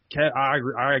Kev,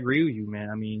 I agree with you,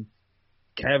 man. I mean,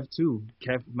 Kev too.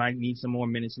 Kev might need some more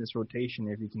minutes in this rotation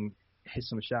if he can hit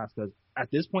some shots. Because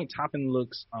at this point, Toppin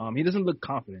looks, he doesn't look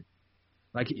confident.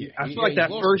 Like I feel like that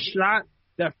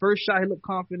first shot he looked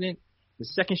confident. The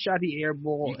second shot he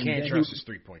airballed. You can't trust his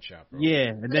 3-point shot, bro. Yeah,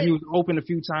 and then he was open a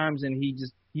few times, and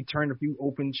he turned a few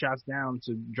open shots down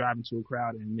to drive into a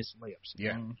crowd and miss layups.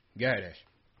 Yeah, go ahead, Ash.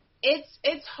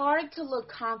 It's hard to look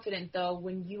confident, though,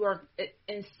 when you are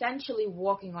essentially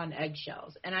walking on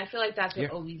eggshells. And I feel like that's what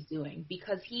Obi's doing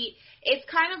because it's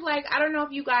kind of like, I don't know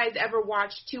if you guys ever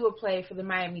watched Tua play for the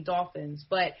Miami Dolphins,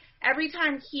 but every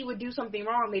time he would do something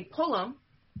wrong, they'd pull him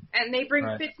and they bring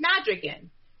Fitzmagic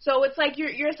in. So it's like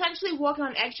you're essentially walking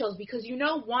on eggshells because you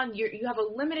have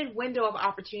a limited window of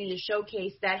opportunity to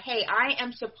showcase that, hey, I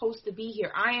am supposed to be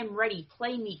here. I am ready.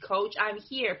 Play me, coach. I'm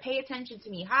here. Pay attention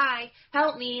to me. Hi,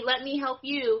 help me. Let me help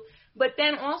you. But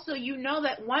then also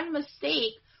that one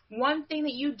mistake, one thing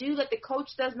that you do that the coach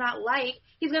does not like,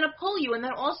 he's going to pull you. And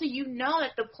then also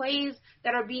that the plays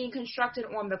that are being constructed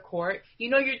on the court,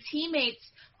 your teammates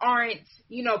aren't,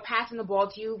 passing the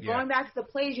ball to you. Yeah. Going back to the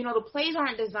plays, the plays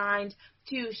aren't designed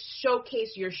to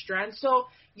showcase your strength. So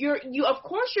of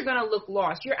course you're going to look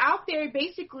lost. You're out there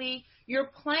basically, you're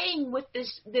playing with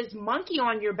this monkey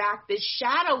on your back, this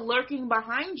shadow lurking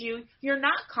behind you. You're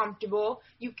not comfortable.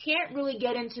 You can't really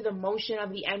get into the motion of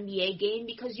the NBA game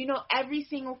because every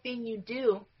single thing you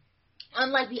do,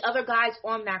 unlike the other guys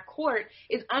on that court,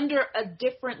 is under a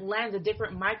different lens, a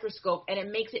different microscope, and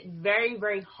it makes it very,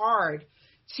 very hard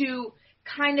to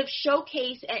kind of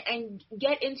showcase and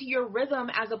get into your rhythm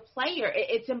as a player.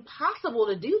 It's impossible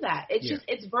to do that.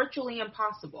 It's virtually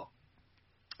impossible.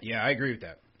 Yeah, I agree with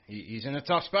that. He's in a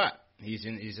tough spot. He's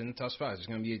in a tough spot. This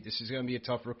is going to be a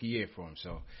tough rookie year for him.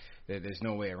 So There's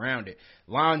no way around it.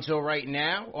 Lonzo right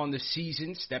now on the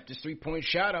season stepped his 3-point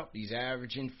shot up. He's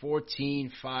averaging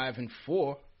 14, 5, and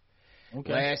 4.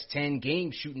 Okay. Last 10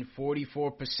 games shooting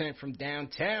 44% from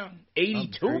downtown,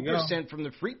 82% from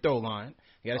the free throw line.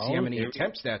 You got to see how many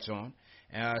attempts that's on.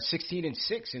 16 and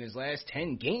 6 in his last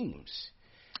 10 games.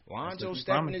 Lonzo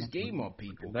stepping his game up,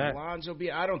 people. Lonzo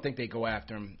I don't think they go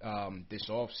after him this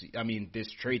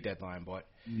trade deadline, but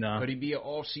could he be an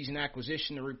off-season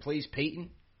acquisition to replace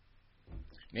Peyton?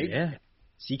 Maybe. Yeah.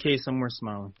 CK somewhere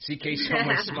smiling. Right?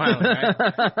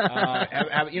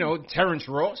 Terrence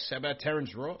Ross. How about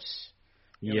Terrence Ross?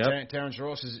 Terrence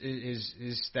Ross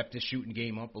is stepped his shooting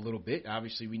game up a little bit.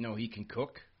 Obviously, we know he can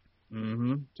cook.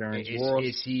 Mm-hmm. Terrence Ross.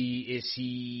 Is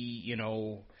he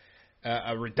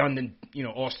a redundant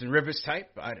Austin Rivers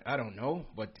type? I don't know,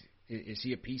 but is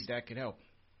he a piece that could help?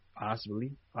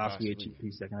 Possibly a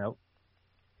piece that can help.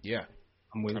 Yeah,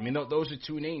 those are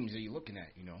two names that you're looking at.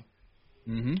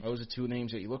 Mm-hmm. Those are two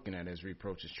names that you're looking at as we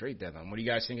approach this trade deadline. What do you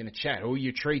guys think in the chat? Who are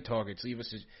your trade targets? Leave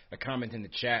us a comment in the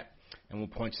chat, and we'll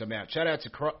point some out. Shout out to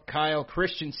Kyle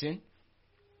Christensen.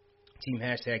 Team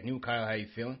 #new. Kyle, how you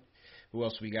feeling? Who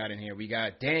else we got in here? We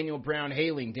got Daniel Brown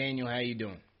Hailing. Daniel, how you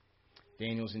doing?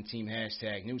 Daniel's in Team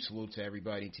 #new. Salute to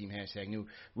everybody in Team #new.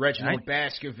 Reginald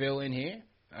Baskerville in here.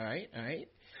 All right.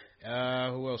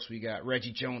 Who else we got?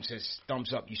 Reggie Jones says,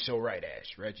 thumbs up. You're so right,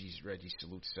 Ash. Reggie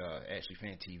salutes Ashley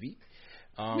Fan TV.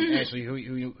 Ashley, who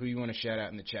you want to shout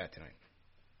out in the chat tonight?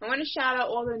 I want to shout out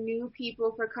all the new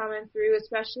people for coming through,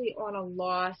 especially on a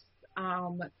loss.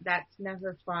 That's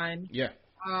never fun. Yeah.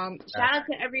 Shout out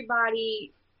to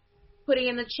everybody putting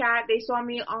in the chat. They saw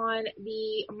me on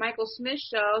the Michael Smith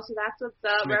show, so that's what's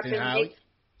up.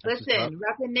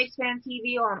 Repping Knicks Fan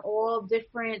TV on all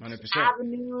different 100%.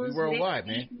 Avenues. We worldwide,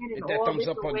 man. Hit that thumbs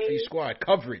up on the squad.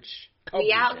 Coverage.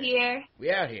 We out here.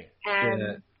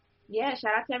 And yeah,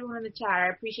 shout out to everyone in the chat. I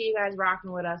appreciate you guys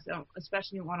rocking with us,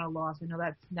 especially on a loss. I know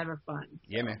that's never fun. So.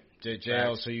 Yeah, man.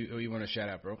 JL, so who you want to shout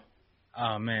out, bro?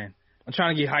 Oh, man. I'm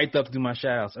trying to get hyped up to do my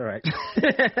shout-outs. All right.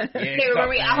 I'll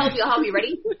help you.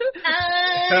 Ready?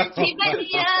 I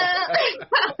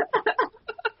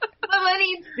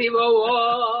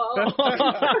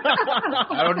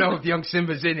don't know if young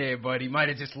Simba's in here, but he might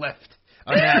have just left.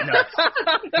 On that note,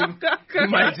 he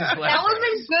might have just left. That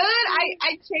wasn't good.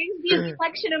 I changed the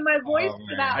inflection of my voice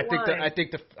for that I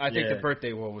think the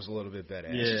birthday one was a little bit better.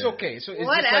 Yeah. It's okay. So it's just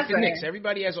like the Knicks.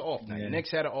 Everybody has an off night. The Knicks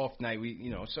had an off night.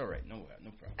 It's all right. No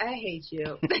problem. I hate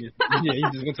you. Yeah, he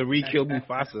just went to re-kill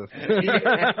Mufasa.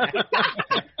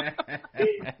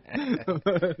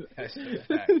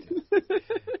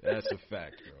 That's a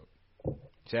fact, bro.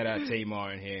 Shout out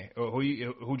Tamar in here.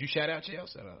 Who'd you shout out, Chael?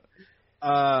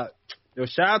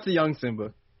 Shout out to young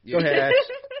Simba. Go ahead, Ash.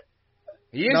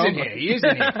 He is in here.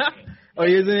 Oh,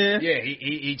 he is in here? Yeah,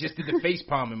 he just did the face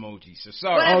palm emoji, so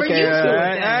sorry. Okay,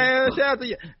 shout out to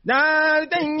you. Shout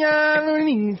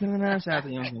out to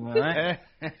young Simba, all right?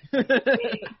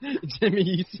 Jimmy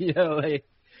UCLA,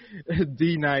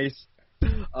 D Nice,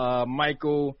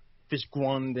 Michael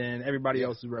Fishgwand, and everybody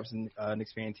else who reps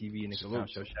Knicks Fan TV and Knicks Fan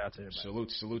Show. Shout out to everybody.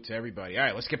 Salute to everybody. All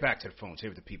right, let's get back to the phone. See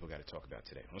what the people got to talk about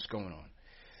today. What's going on?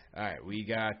 All right, we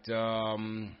got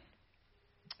 10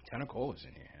 callers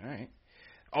in here. All right.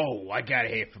 Oh, I got to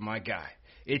hear from my guy.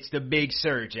 It's the big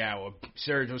Serge hour.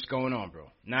 Serge, what's going on,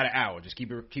 bro? Not an hour. Just keep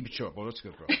it short, bro. What's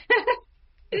good, bro?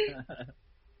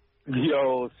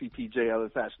 Yo, CPJ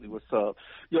Ellis Ashley, what's up?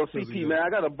 Yo, CP, man, I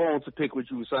got a bone to pick with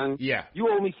you, son. Yeah. You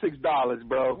owe me $6,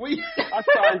 bro. I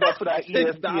signed up for that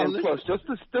ESPN Plus just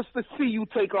to see you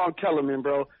take on Kellerman,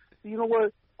 bro. You know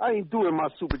what? I ain't doing my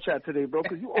super chat today, bro,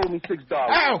 because you owe me $6.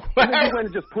 Ow! And then you went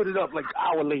and just put it up like an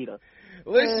hour later.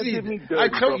 Listen, I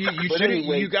told you,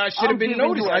 you guys should have been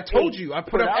noticed. I told you. I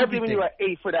put up everything. I'm giving you an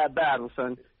 8 for that battle,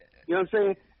 son. You know what I'm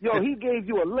saying? Yo, he gave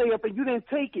you a layup and you didn't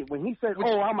take it. When he said,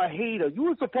 I'm a hater, you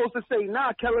were supposed to say,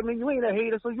 nah, Kellerman, you ain't a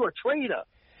hater, so you're a traitor.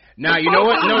 Now, you know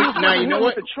what? You know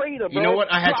what? Traitor, you know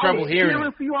what? I had trouble hearing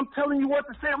it. For you, I'm telling you what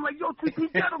to say. I'm like, yo,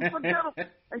 TP, get him.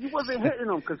 And you wasn't hitting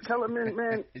him because Kellerman,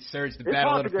 man, it surged the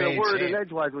battle of the fans. It's hard to get a word in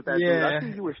edgewise with that dude. I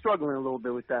think you were struggling a little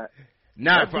bit with that.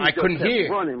 Nah, I couldn't hear.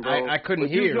 Running, I couldn't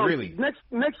hear, really.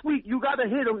 Next week, you got to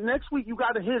hit him. Next week, you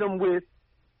got to hit him with,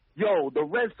 yo, the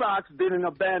Red Sox didn't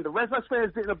abandon. The Red Sox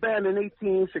fans didn't abandon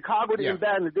 18. Chicago didn't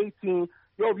abandon 18.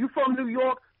 Yo, if you from New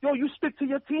York, yo, you stick to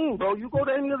your team, bro. You go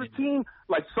to any other team,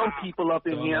 like some people up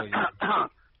in here.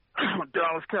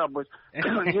 Dallas Cowboys. You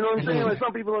know what I'm saying? Like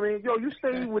some people, yo, you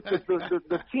stay with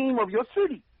the team of your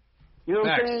city. You know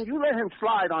what I'm saying? You let him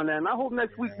slide on that, and I hope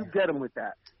next week you get him with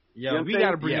that. Yo, you know we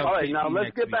got to bring up. All right, now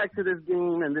let's get back to this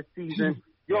game and this season.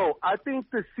 Yo, I think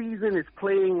the season is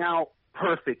playing out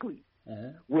perfectly.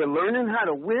 We're learning how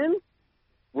to win.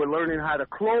 We're learning how to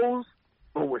close,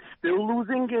 but we're still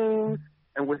losing games,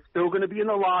 and we're still going to be in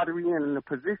the lottery and in a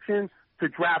position to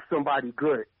draft somebody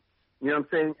good. You know what I'm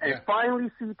saying? Yeah. And finally,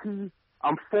 CP,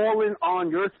 I'm falling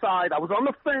on your side. I was on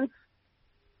the fence,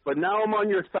 but now I'm on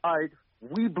your side.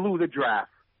 We blew the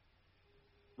draft.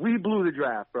 We blew the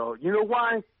draft, bro. You know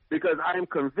why? Because I am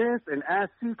convinced, and ask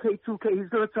CK2K, he's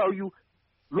going to tell you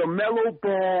LaMelo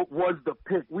Ball was the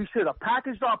pick. We should have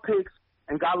packaged our picks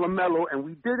and got LaMelo, and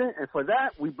we didn't, and for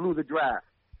that, we blew the draft.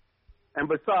 And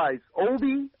besides,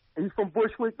 Obi, he's from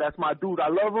Bushwick. That's my dude. I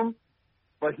love him,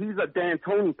 but he's a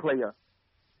D'Antoni player.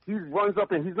 He runs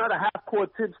up, and he's not a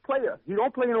half-court Tibbs player. He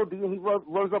don't play no D, and he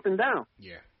runs up and down.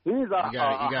 Yeah. He needs a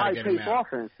high-paced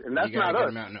offense, and that's not us. You got to get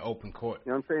him out in the open court.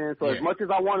 You know what I'm saying? So as much as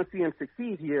I want to see him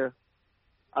succeed here,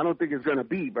 I don't think it's going to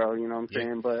be, bro. You know what I'm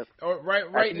saying? But right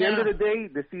at the end of the day,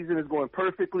 the season is going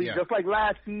perfectly. Yeah. Just like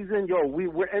last season,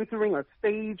 we're entering a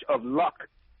stage of luck.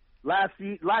 Last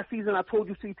season, I told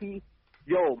you, CP,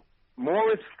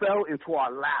 Morris fell into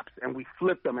our laps, and we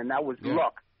flipped them, and that was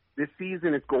luck. This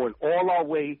season is going all our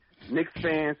way. Knicks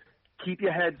fans, keep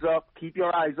your heads up. Keep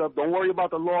your eyes up. Don't worry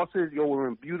about the losses. We're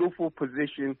in beautiful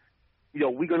position.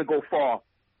 We're going to go far.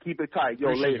 Keep it tight.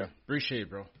 Later. Appreciate it,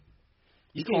 bro.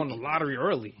 He's going the lottery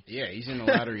early. Yeah, he's in the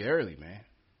lottery early, man.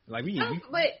 But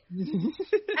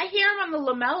I hear him on the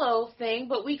LaMelo thing,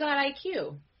 but we got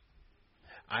IQ.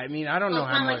 I mean, I don't know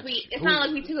how much. It's not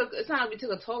like we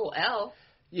took a total L.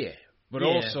 Yeah, but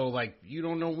also we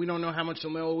don't know how much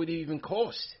LaMelo would even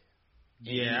cost.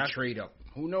 Yeah, trade up.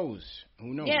 Who knows?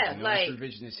 Yeah, that's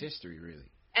revisionist history, really.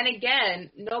 And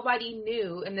again, nobody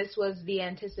knew, and this was the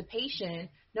anticipation.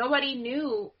 Nobody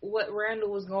knew what Randall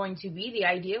was going to be. The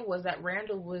idea was that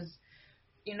Randall was,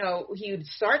 he would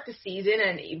start the season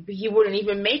and he wouldn't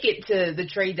even make it to the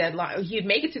trade deadline. He'd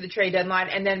make it to the trade deadline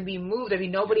and then be moved. I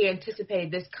mean, nobody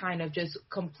anticipated this kind of just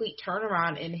complete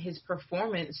turnaround in his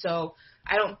performance. So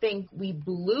I don't think we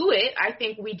blew it. I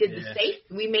think we did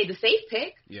we made the safe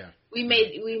pick. Yeah. We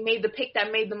made the pick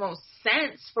that made the most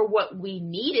sense for what we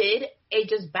needed. It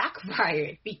just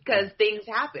backfired because things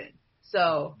happen.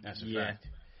 So that's a fact.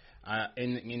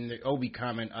 In the Obi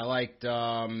comment, I liked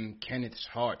Kenneth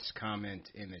Hart's comment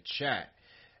in the chat.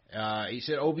 He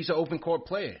said Obi's an open court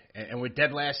player, and we're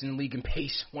dead last in the league in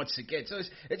pace once again. So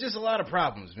it's just a lot of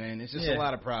problems, man. It's just a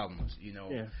lot of problems,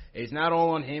 It's not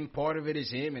all on him. Part of it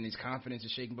is him, and his confidence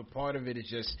is shaking, but part of it is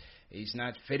just he's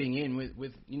not fitting in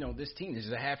with this team. This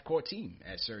is a half-court team,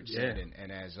 as Serge said,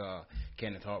 and as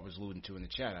Kenneth Hart was alluding to in the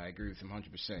chat. I agree with him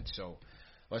 100%. So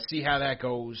let's see how that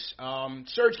goes.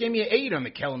 Serge gave me an 8 on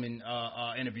the Kellerman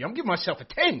interview. I'm giving myself a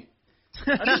 10.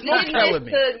 I just love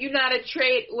Kellerman. You're not a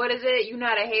trade. What is it? You're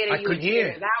not a hater. I couldn't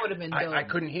hear. That would have been dope. I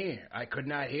couldn't hear. I could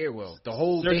not hear well. The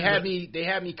whole they had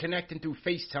me connecting through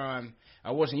FaceTime.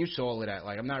 I wasn't used to all of that.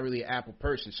 Like, I'm not really an Apple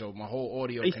person, so my whole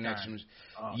audio connection was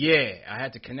I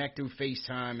had to connect through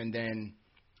FaceTime, and then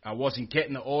I wasn't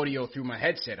getting the audio through my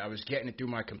headset. I was getting it through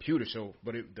my computer.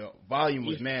 But the volume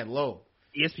was mad low.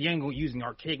 ESPN using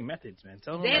archaic methods, man.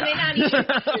 Tell them. They're not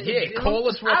even. Call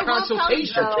us for a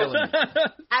consultation.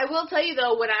 I will tell you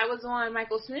though, when I was on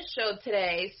Michael Smith's show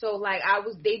today, so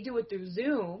they do it through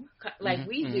Zoom, like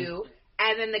we do,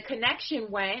 and then the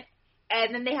connection went,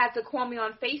 and then they had to call me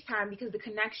on FaceTime because the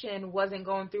connection wasn't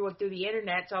going through the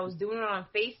internet, so I was doing it on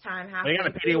FaceTime. They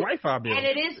gotta pay their Wi-Fi bill. And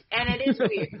it is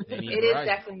weird. It is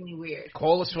definitely weird.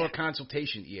 Call us for a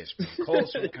consultation, ESPN. Call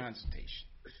us for a consultation.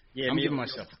 Yeah, I'm giving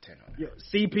myself a 10 on that.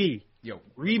 CP,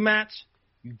 rematch,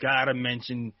 you got to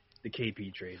mention the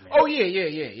KP trade, man. Oh,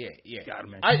 yeah. Got to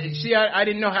mention I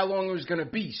didn't know how long it was going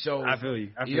to be, so. I feel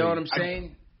you. You know what I'm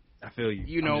saying? I feel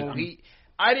you.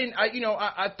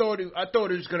 I thought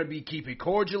it was going to be keep it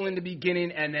cordial in the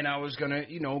beginning, and then I was going to,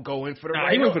 go in for the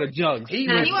he went for the jugs. He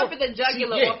went for the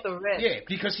jugular off the rip. Yeah,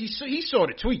 because he saw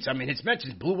the tweets. I mean, his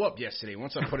mentions blew up yesterday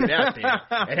once I put it out there.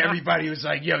 And everybody was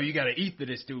like, yo, you got to eat to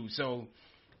this dude. So,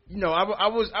 I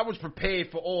was prepared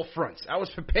for all fronts. Ash. I was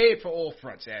prepared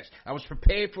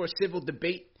for a civil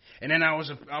debate, and then I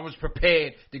was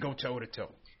prepared to go toe-to-toe.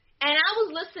 And I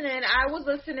was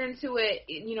listening to it,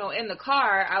 in the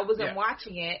car. I wasn't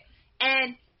watching it.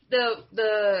 And the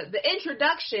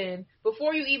introduction,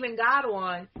 before you even got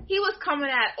on, he was coming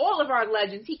at all of our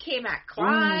legends. He came at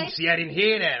Clyde. Ooh, see, I didn't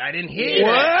hear that.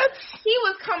 What? He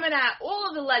was coming at all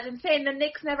of the legends, saying the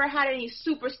Knicks never had any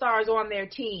superstars on their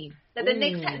team. That the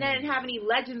Knicks didn't have any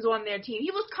legends on their team.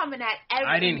 He was coming at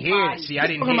everybody. I didn't hear it. See, I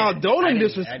didn't hear it. Talking about Dolan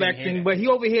disrespecting, but he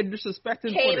over here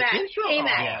disrespecting for the intro. Came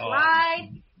at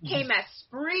Clyde. Came at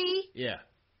Spree. Yeah.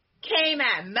 Came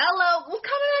at Melo. Was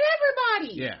coming at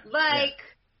everybody. Yeah.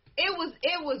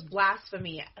 it was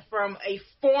blasphemy from a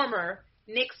former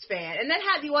Knicks fan, and then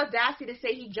had the audacity to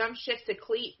say he jumped ships to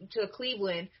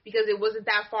Cleveland because it wasn't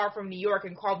that far from New York,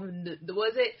 and called them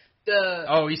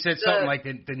he said something like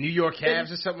the New York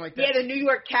Cavs or something like that. Yeah, the New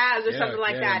York Cavs or something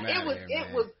like that.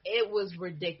 It was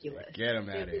ridiculous. Get him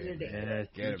out of here.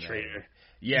 Get him traitor.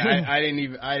 Yeah, I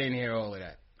didn't hear all of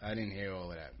that.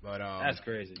 But that's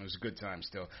crazy. It was a good time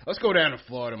still. Let's go down to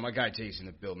Florida. My guy Jay's in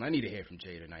the building. I need to hear from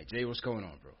Jay tonight. Jay, what's going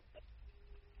on, bro?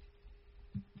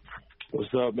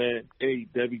 What's up, man? Hey,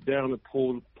 Debbie Downer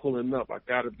pulling up. I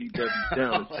gotta be Debbie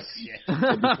Downer.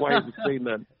 Before I even say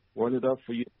nothing, run it up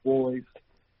for your boys.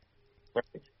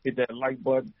 Hit that like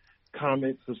button,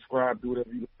 comment, subscribe, do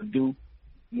whatever you want to do.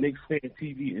 Knicks Fan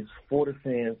TV is for the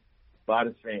fans, by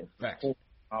the fans. At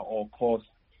all costs.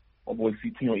 My boy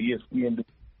CT on ESPN do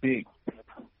big.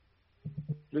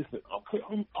 Listen,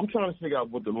 I'm trying to figure out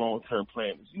what the long-term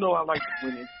plan is. You know, I like to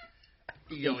win.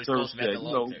 You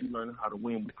learn how to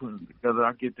win with putting it together.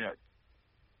 I get that.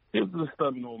 Tibbs is a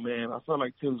stubborn old man. I felt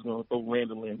like Tibbs was going to throw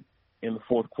Randall in the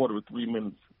fourth quarter with 3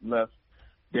 minutes left,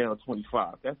 down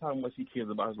 25. That's how much he cares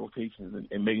about his rotations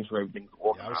and making sure everything's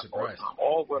organized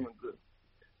all well and good.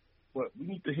 But we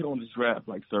need to hit on this draft,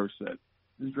 like Sir said.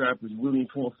 This draft is really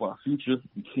important for our future.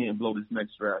 We can't blow this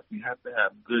next draft. We have to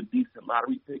have good, decent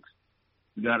lottery picks.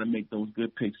 We got to make those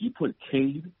good picks. You put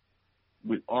Cade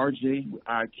with RJ, with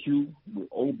IQ, with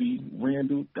OB,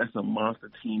 Randall, that's a monster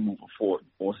team moving forward,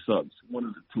 or subs, one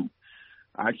of the two.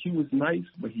 IQ is nice,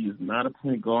 but he is not a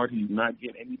point guard. He's not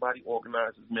getting anybody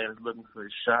organized. This man is looking for a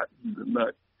shot. He's a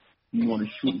nut. He want to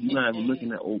shoot. He's not even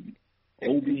looking at OB.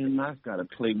 OB and Knox got to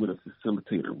play with a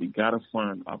facilitator. We got to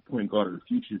find our point guard of the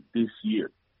future this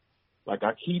year. Like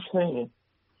I keep saying,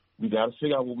 we got to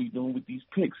figure out what we're doing with these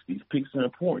picks. These picks are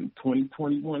important.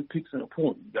 2021 picks are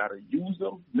important. We got to use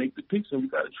them, make the picks, and we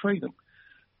got to trade them.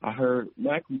 I heard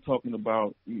Macri talking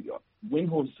about,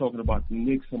 Windhorst talking about the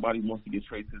Knicks. Somebody wants to get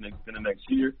traded to the Knicks in the next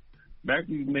year.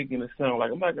 Macri's making it sound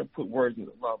like, I'm not going to put words in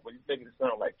his mouth, but he's making it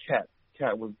sound like Cat.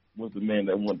 Cat was the man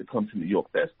that wanted to come to New York.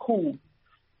 That's cool,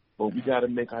 but we got to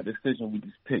make our decision with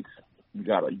these picks. We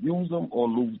got to use them or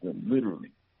lose them,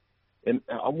 literally. And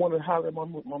I want to highlight my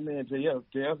man JF.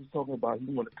 JF is talking about he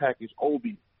want to package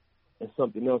Obi and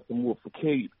something else to move for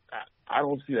Cade. I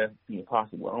don't see that being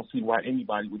possible. I don't see why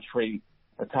anybody would trade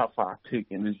a top 5 pick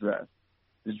in this draft.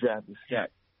 This draft is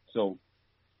stacked. So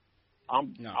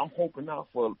I'm hoping out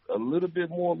for a little bit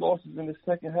more losses in the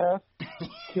second half.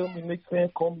 Kill me, Knicks fan.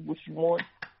 Call me what you want.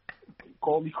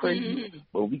 Call me crazy.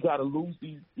 But we got to lose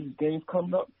these games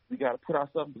coming up. We got to put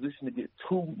ourselves in position to get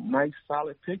 2 nice,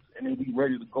 solid picks, and then be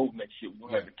ready to go next year. We're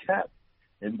going to have the cap,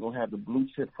 and we're going to have the blue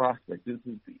chip prospect. This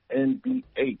is the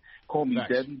NBA. Call me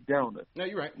Debbie Downer. No,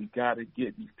 you're right. We got to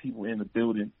get these people in the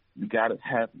building. We got to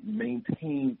have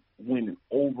maintained winning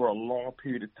over a long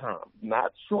period of time.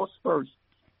 Not short spurts,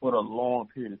 but a long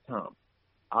period of time.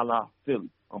 A la Philly.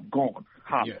 I'm gone.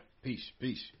 Holla. Yeah, peace.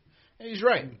 Hey, he's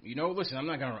right. You know, listen, I'm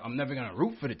never gonna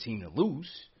root for the team to lose.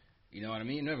 You know what I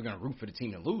mean? I'm never gonna root for the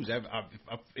team to lose.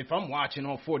 If I'm watching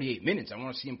all 48 minutes, I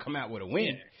want to see him come out with a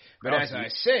win. Yeah. But as I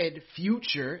said,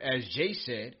 future, as Jay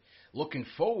said, looking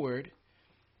forward,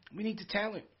 we need the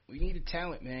talent. We need the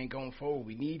talent, man, going forward.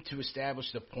 We need to establish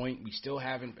the point. We still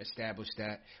haven't established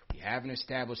that. We haven't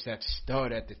established that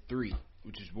stud at the 3,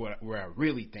 which is where I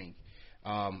really think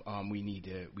we need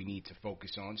to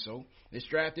focus on. So this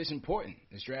draft is important.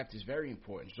 This draft is very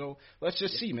important. So let's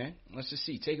just see, man. Let's just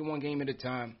see. Take it one game at a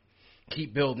time.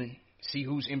 Keep building. See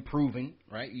who's improving,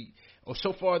 right?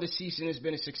 So far this season has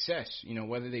been a success, you know,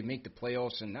 whether they make the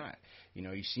playoffs or not. You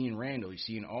know, you're seeing Randall, you're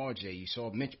seeing RJ, you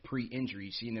saw Mitch pre-injury,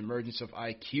 you're seeing the emergence of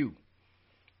IQ.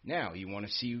 Now, you want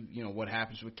to see, you know, what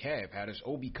happens with Cav. How does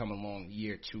Obi come along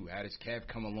year 2? How does Cav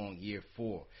come along year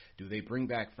 4? Do they bring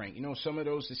back Frank? You know, some of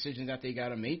those decisions that they got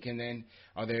to make, and then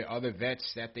are there other vets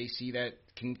that they see that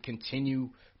can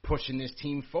continue pushing this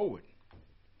team forward?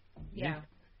 Yeah.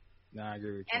 No, I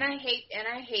agree with you. And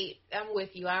I hate, I'm with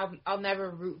you. I'll never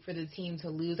root for the team to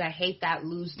lose. I hate that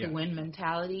lose to win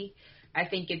mentality. I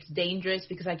think it's dangerous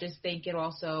because I just think it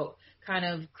also kind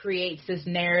of creates this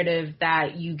narrative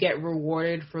that you get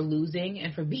rewarded for losing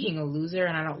and for being a loser,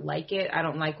 and I don't like it. I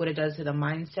don't like what it does to the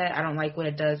mindset. I don't like what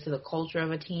it does to the culture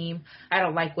of a team. I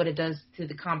don't like what it does to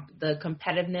the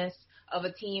competitiveness of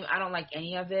a team. I don't like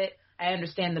any of it. I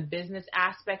understand the business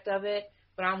aspect of it,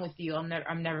 but I'm with you. I'm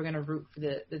never going to root for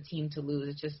the team to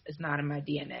lose. It's not in my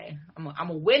DNA. I'm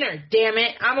a winner, damn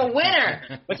it. I'm a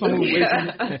winner. That's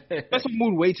what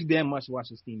mood way too damn much to watch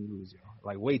this team lose, yo.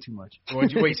 Like way too much.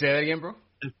 Would you say that again, bro?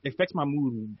 It affects my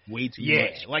mood way too much. Yeah,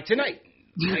 like tonight.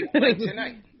 like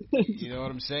tonight. You know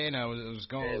what I'm saying? I was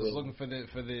looking for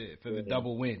the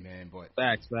double win, man. But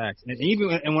facts. And even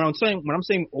when I'm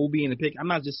saying OB in the pick, I'm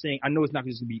not just saying. I know it's not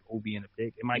just gonna be OB in the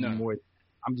pick. It might be more.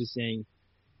 I'm just saying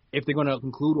if they're gonna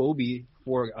conclude OB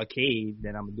for a Cade,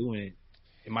 then I'm doing it.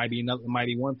 It might be another. It might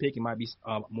be one pick. It might be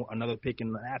another pick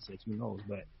in the assets. Who knows?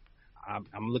 But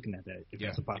I'm looking at that. If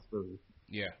that's a possibility.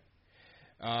 Yeah.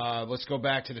 Let's go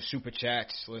back to the super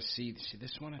chats. Let's see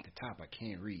this one at the top. I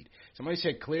can't read. Somebody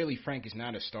said clearly Frank is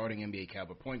not a starting NBA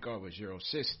caliber point guard with 0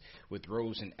 assists. With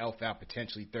Rose and Elf out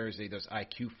potentially Thursday, does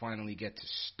IQ finally get to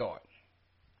start?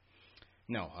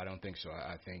 No, I don't think so.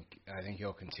 I think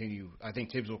he'll continue. I think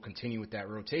Tibbs will continue with that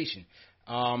rotation.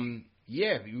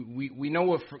 Yeah, we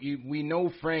know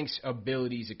Frank's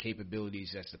abilities and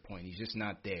capabilities. That's the point. He's just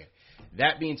not there.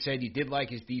 That being said, you did like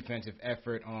his defensive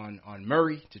effort on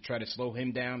Murray to try to slow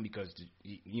him down because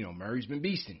Murray's been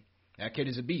beasting. That kid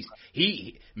is a beast.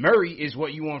 Murray is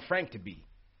what you want Frank to be.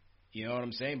 You know what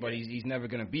I'm saying? But he's never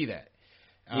going to be that.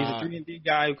 He's a 3-and-D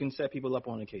guy who can set people up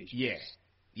on occasion.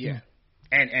 Yeah.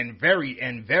 And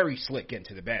very slick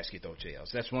into the basket though, JL.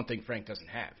 So that's one thing Frank doesn't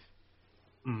have.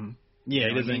 Mm-hmm. Yeah, you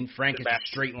know what I mean? Frank is a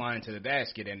straight line to the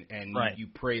basket, and right. you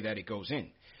pray that it goes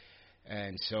in.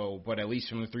 And so, but at least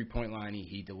from the 3-point line,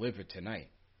 he delivered tonight.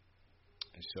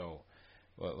 And so,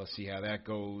 let's see how that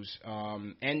goes.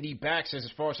 Andy Back says,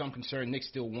 as far as I'm concerned, Knicks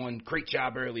still won. Great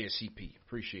job earlier, CP.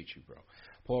 Appreciate you, bro.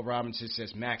 Paul Robinson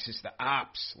says, Max, it's the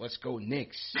ops. Let's go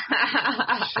Knicks.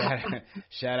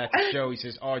 Shout out to Joe. He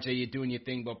says, RJ, you're doing your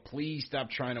thing, but please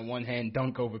stop trying to one-hand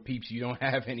dunk over peeps. You don't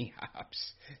have any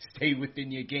hops. Stay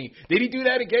within your game. Did he do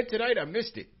that again tonight? I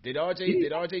missed it. Did RJ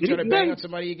try to bang on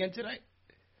somebody again tonight?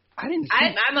 I didn't see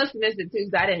it. I must have missed it, too,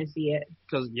 because I didn't see it.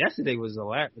 Because yesterday was the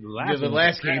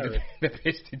last game. The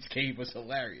Pistons game was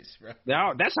hilarious, bro.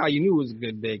 That's how you knew it was a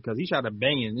good day, because he tried to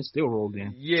bang it, and it still rolled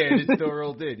in. Yeah, it still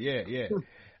rolled in. Yeah.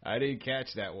 I didn't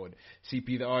catch that one.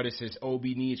 CP the artist says,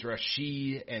 Obi needs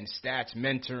Rashid and stats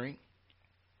mentoring.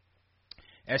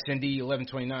 SND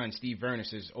 1129, Steve Verner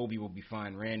says, Obi will be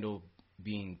fine. Randall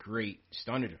being great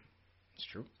stunned him. It's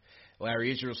true.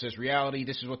 Larry Israel says, reality,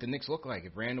 this is what the Knicks look like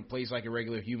if Randall plays like a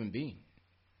regular human being.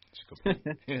 That's a good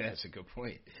point. That's a good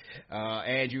point.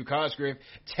 Andrew Cosgrave,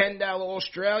 $10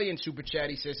 Australian super chat.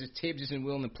 He says, if Tibbs isn't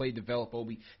willing to play develop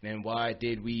Obi, then why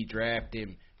did we draft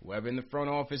him? Whoever in the front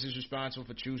office is responsible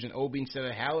for choosing Obi instead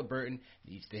of Halliburton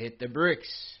needs to hit the bricks.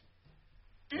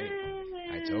 Hey,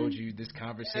 I told you this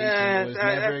conversation was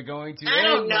never going to end. I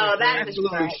don't know. That's a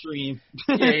little extreme.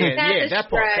 Yeah. That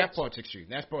part's extreme.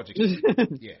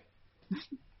 Yeah.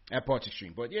 That part's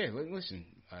extreme. But, yeah, listen,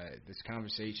 this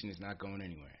conversation is not going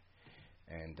anywhere.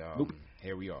 And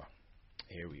here we are.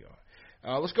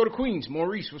 Let's go to Queens.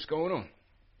 Maurice, what's going on?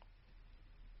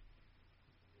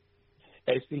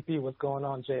 Hey, CP, what's going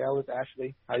on? Jay Ellis,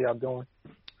 Ashley, how y'all doing?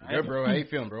 Good, bro. How you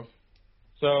feeling, bro?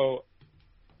 So,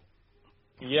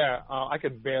 yeah, I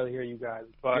could barely hear you guys.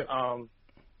 But,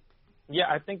 yeah,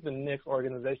 I think the Knicks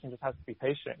organization just has to be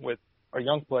patient with our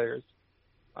young players.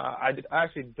 I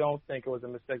actually don't think it was a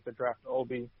mistake to draft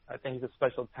Obi. I think he's a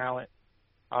special talent.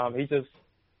 He just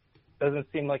doesn't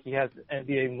seem like he has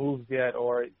NBA moves yet,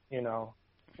 or,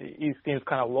 he seems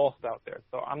kind of lost out there.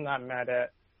 So I'm not mad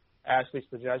at Ashley's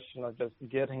suggestion of just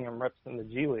getting him reps in the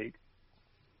G League.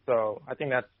 So I think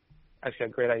that's actually a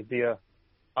great idea.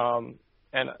 And,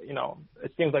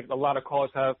 it seems like a lot of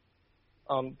callers have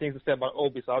things to say about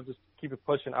Obi, so I'll just keep it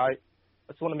pushing. I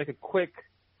just want to make a quick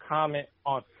comment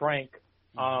on Frank.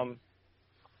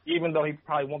 Even though he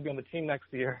probably won't be on the team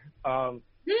next year,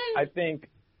 I think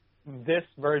this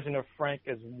version of Frank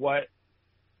is what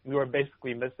we were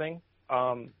basically missing.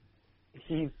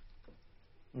 He's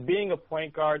being a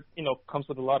point guard, comes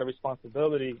with a lot of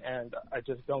responsibility, and I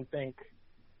just don't think,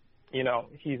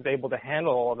 he's able to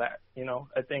handle all that.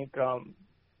 I think,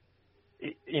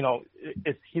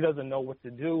 if he doesn't know what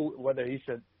to do, whether he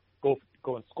should go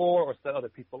and score or set other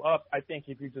people up. I think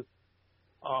if you just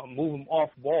move him off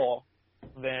ball,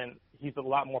 then he's a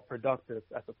lot more productive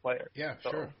as a player. Yeah, so,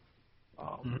 sure.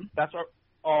 That's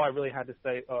all I really had to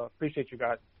say. Appreciate you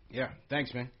guys. Yeah,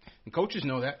 thanks, man. And coaches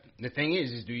know that. The thing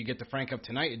is do you get the Frank up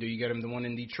tonight, or do you get him the one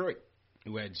in Detroit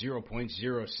who had 0 points,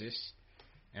 0 assists,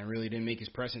 and really didn't make his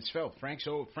presence felt?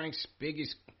 Frank's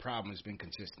biggest problem has been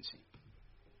consistency.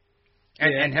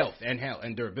 And health,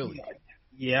 and durability.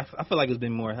 Yeah, I feel like it's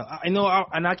been more health. I know,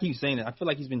 and I keep saying it. I feel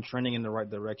like he's been trending in the right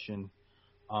direction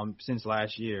since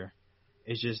last year.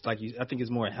 It's just like I think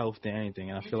it's more health than anything.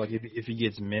 And I feel like if he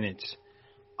gets minutes,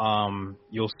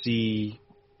 you'll see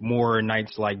more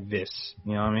nights like this,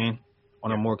 you know what I mean,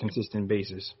 on a more consistent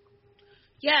basis.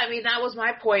 Yeah, I mean, that was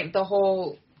my point the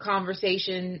whole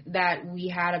conversation that we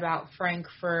had about Frank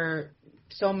for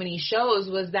so many shows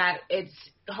was that it's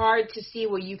hard to see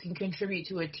what you can contribute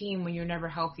to a team when you're never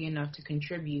healthy enough to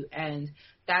contribute. And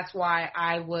that's why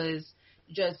I was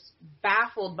just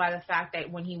baffled by the fact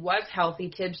that when he was healthy,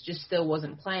 Tibbs just still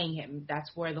wasn't playing him. That's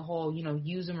where the whole,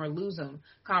 use him or lose him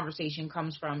conversation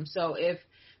comes from. So if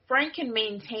Frank can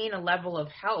maintain a level of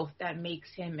health that makes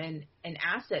him an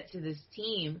asset to this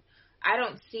team, I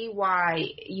don't see why,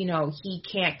 he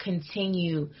can't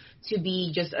continue to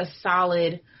be just a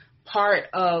solid part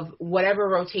of whatever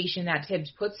rotation that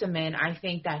Tibbs puts him in. I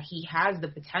think that he has the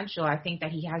potential. I think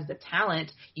that he has the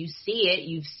talent. You see it.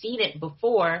 You've seen it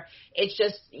before. It's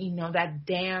just, that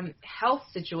damn health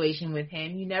situation with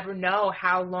him. You never know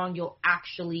how long you'll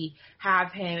actually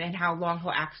have him and how long he'll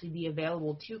actually be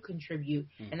available to contribute.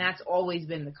 Mm-hmm. And that's always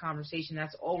been the conversation.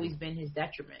 That's always been his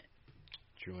detriment.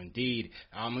 True indeed.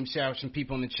 Let me shout out some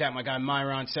people in the chat. My guy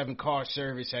Myron, 7 Car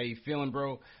Service. How you feeling,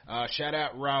 bro? Shout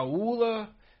out Raula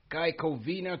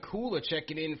Gaikovina Kula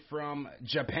checking in from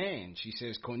Japan. She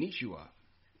says, Konnichiwa.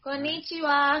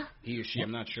 Konnichiwa. He or she,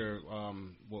 I'm not sure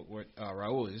what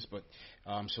Raul is, but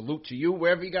salute to you.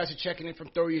 Wherever you guys are checking in from,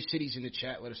 throw your cities in the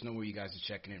chat. Let us know where you guys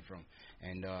are checking in from,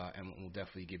 and we'll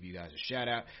definitely give you guys a shout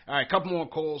out. All right, a couple more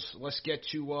calls. Let's get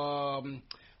to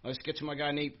my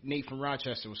guy Nate from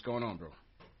Rochester. What's going on, bro?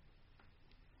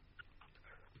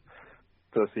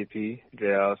 So CP,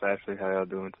 JL's Ashley, how y'all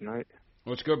doing tonight?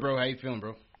 What's good, bro? How you feeling,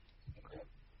 bro?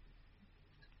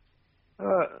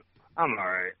 I'm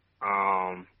alright.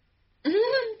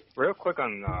 Real quick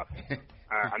on,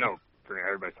 I know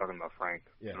everybody's talking about Frank,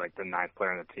 like the 9th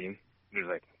player on the team. He's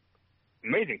like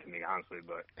amazing to me, honestly,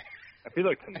 but I feel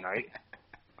like tonight,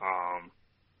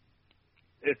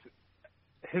 it's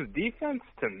his defense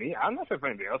to me. I'm not sure if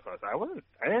anybody else was.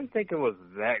 I didn't think it was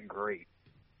that great,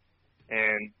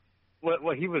 and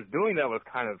what he was doing that was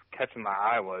kind of catching my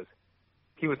eye was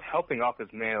he was helping off his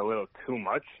man a little too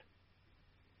much.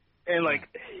 And,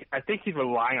 I think he's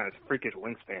relying on his freakish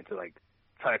wingspan to,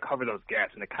 try to cover those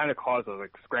gaps. And it kind of caused those,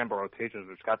 scramble rotations,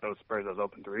 which got those Spurs those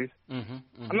open threes. Mm-hmm,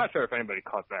 mm-hmm. I'm not sure if anybody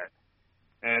caught that.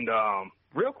 And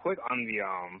real quick on the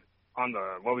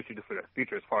what we should do for the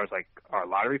future as far as, our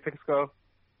lottery picks go,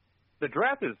 the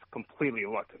draft is completely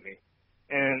luck to me.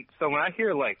 And so when I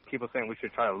hear, people saying we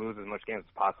should try to lose as much games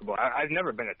as possible, I've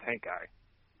never been a tank guy.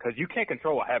 Because you can't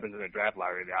control what happens in the draft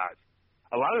lottery, the odds.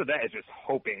 A lot of that is just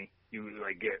hoping you,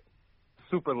 get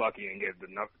super lucky and get the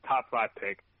top 5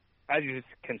 pick. As you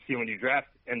can see when you draft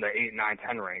in the 8, 9,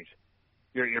 10 range,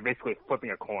 you're basically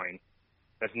flipping a coin.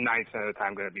 That's 90% of the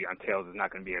time going to be on tails. It's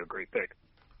not going to be a great pick.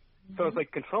 Mm-hmm. So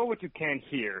it's control what you can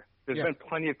here. There's been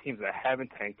plenty of teams that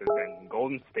haven't tanked. There's been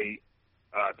Golden State,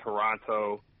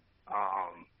 Toronto,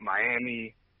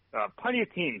 Miami, plenty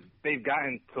of teams. They've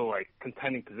gotten to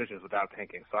contending positions without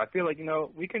tanking. So I feel like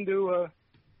we can do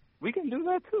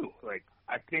that too.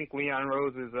 I think Leon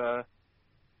Rose is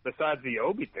besides the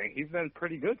Obi thing, he's been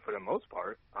pretty good for the most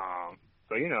part.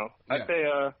 So I'd say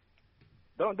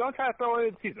don't try to throw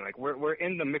away the season. We're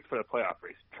in the mix for the playoff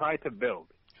race. Try to build.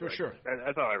 For sure.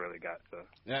 That's all I really got. So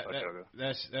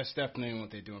that's definitely what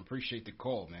they're doing. Appreciate the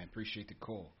call, man. Appreciate the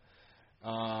call.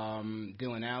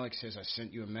 Dylan Alex says, I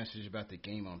sent you a message about the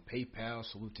game on PayPal.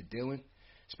 Salute to Dylan.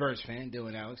 Spurs fan,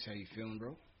 Dylan Alex. How you feeling,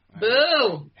 bro?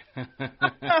 Boo!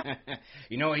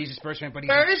 He's a Spurs fan, but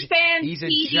he's a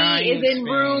Giants is in fan.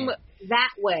 Room that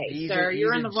way, sir.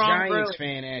 You're in the wrong room. He's a Giants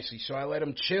fan, Ashley, so I let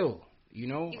him chill.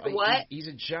 What? He's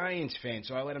a Giants fan,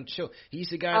 so I let him chill. He's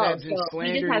the guy that's been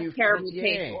slandering you. He just has terrible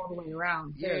taste all the way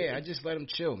around. Yeah, I just let him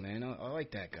chill, man. I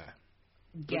like that guy.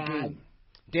 God.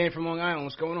 Dan from Long Island,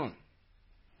 what's going on?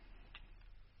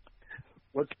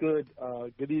 What's good?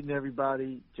 Good evening,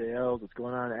 everybody. JL, what's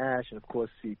going on, Ash, and, of course,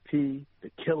 CP, the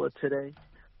killer today.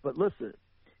 But listen,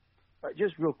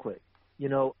 just real quick,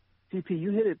 CP,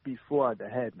 you hit it before the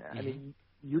head, man. Mm-hmm. I mean,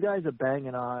 you guys are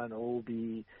banging on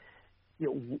Obi.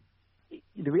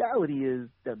 The reality is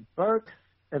that Burks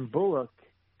and Bullock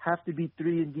have to be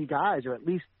 3-and-D guys, or at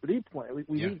least 3-point.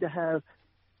 We need to have –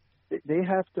 they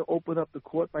have to open up the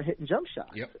court by hitting jump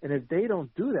shots. Yep. And if they don't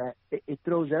do that, it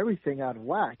throws everything out of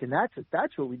whack. And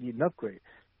that's what we need an upgrade,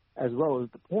 as well as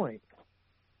the point.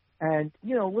 And,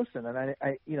 listen, and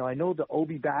I know the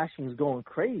Obi bashing is going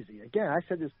crazy. Again, I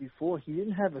said this before. He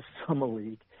didn't have a summer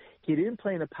league. He didn't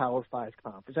play in a Power 5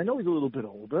 conference. I know he's a little bit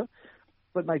older.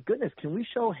 But, my goodness, can we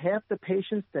show half the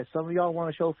patience that some of y'all want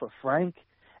to show for Frank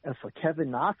and for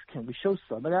Kevin Knox? Can we show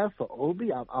some of that for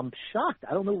Obi? I'm shocked.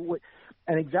 I don't know what –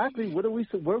 and exactly where are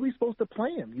we supposed to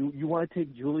play him? You want to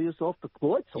take Julius off the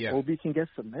court so Obi can get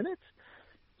some minutes?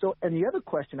 So, and the other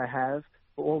question I have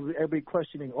for everybody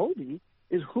questioning Obi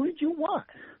is, who did you want?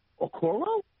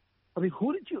 Okoro? I mean,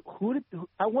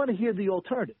 I want to hear the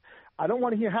alternative. I don't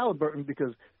want to hear Halliburton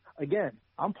because, again,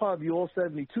 I'm part of the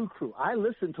All-72 crew. I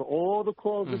listened to all the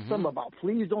calls this summer about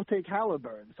please don't take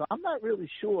Halliburton. So I'm not really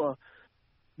sure,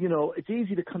 it's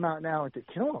easy to come out now and to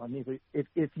kill. I mean,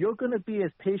 if you're going to be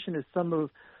as patient as some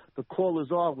of the callers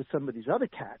are with some of these other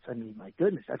cats, I mean, my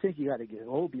goodness, I think you got to give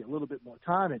Obi a little bit more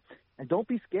time. And don't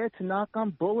be scared to knock on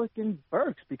Bullock and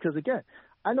Burks because, again,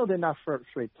 I know they're not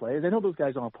first-rate players. I know those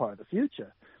guys aren't part of the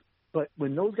future. But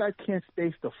when those guys can't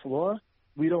space the floor,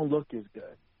 we don't look as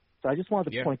good. So I just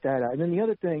wanted to point that out. And then the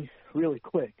other thing, really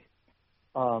quick,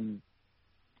 listen,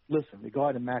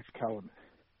 regarding Max Kellerman,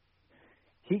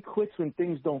 he quits when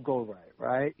things don't go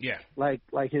right? Yeah. Like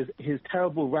his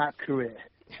terrible rap career,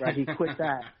 right? He quit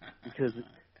that because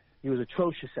he was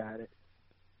atrocious at it.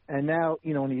 And now,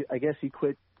 I guess he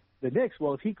quit the Knicks.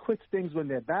 Well, if he quits things when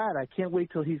they're bad, I can't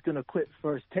wait till he's going to quit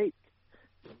First Take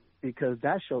because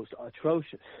that show's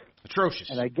atrocious. Atrocious.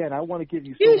 And again, I want to give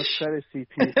you so much credit,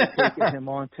 CP, for taking him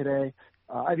on today.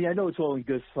 I know it's all in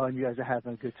good fun. You guys are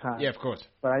having a good time. Yeah, of course.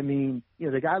 But, I mean,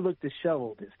 the guy looked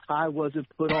disheveled. His tie wasn't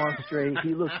put on straight.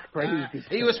 He looked crazy.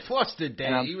 He was flustered,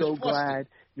 Dan. And I'm so glad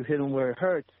you hit him where it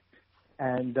hurts.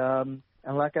 And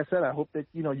like I said, I hope that,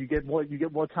 you get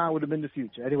more time with him in the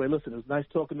future. Anyway, listen, it was nice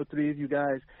talking to three of you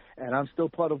guys. And I'm still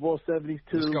part of all 70s,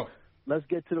 too. Let's go. Let's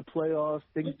get to the playoffs.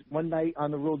 Things one night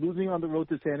on the road, losing on the road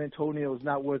to San Antonio is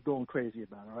not worth going crazy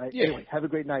about, all right? Yeah. Anyway, have a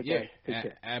great night, guys. Take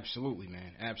care. Absolutely,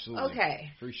 man. Absolutely. Okay.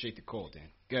 Appreciate the call,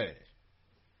 Dan. Good.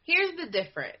 Here's the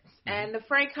difference. And the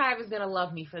Frank Hive is going to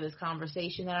love me for this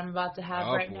conversation that I'm about to have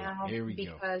now. Here we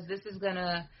because this is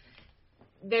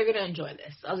they're going to enjoy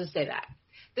this. I'll just say that.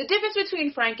 The difference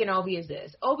between Frank and Obi is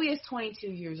this. Obi is 22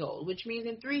 years old, which means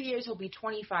in 3 years he'll be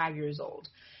 25 years old.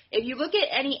 If you look at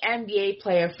any NBA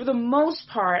player, for the most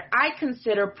part, I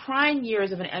consider prime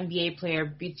years of an NBA player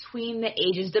between the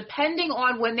ages, depending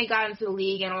on when they got into the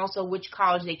league and also which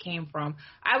college they came from.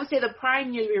 I would say the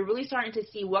prime years, we're really starting to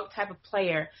see what type of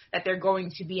player that they're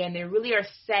going to be, and they really are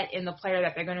set in the player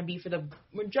that they're going to be for the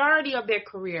majority of their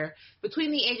career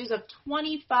between the ages of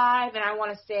 25 and I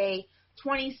want to say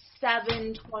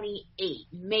 27, 28,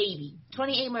 maybe.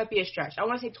 28 might be a stretch. I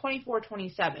want to say 24,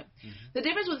 27. The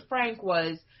difference with Frank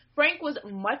was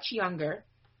much younger.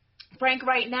 Frank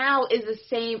right now is the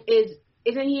same,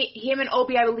 isn't he, him and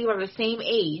Obi, I believe, are the same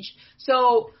age.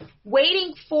 So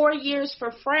waiting 4 years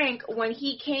for Frank when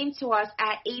he came to us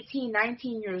at 18,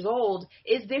 19 years old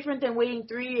is different than waiting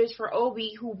 3 years for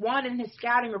Obi, who one in his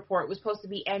scouting report was supposed to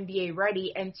be NBA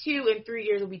ready, and two in 3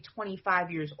 years will be 25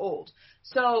 years old.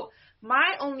 So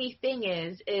my only thing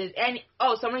is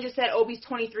someone just said Obi's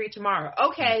 23 tomorrow.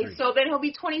 Okay, 23. So then he'll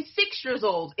be 26 years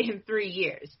old in 3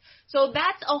 years. So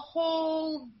that's a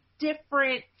whole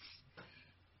different,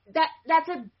 that's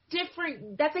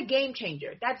a game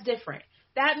changer. That's different.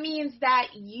 That means that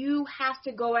you have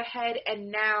to go ahead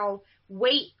and now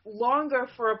wait longer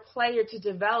for a player to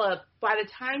develop. By the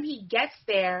time he gets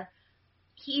there,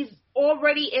 he's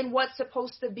already in what's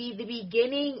supposed to be the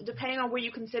beginning, depending on where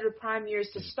you consider prime years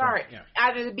to start,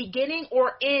 either the beginning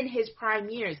or in his prime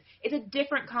years. It's a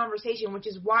different conversation, which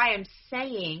is why I'm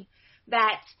saying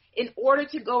that in order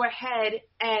to go ahead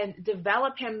and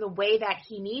develop him the way that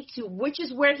he needs to, which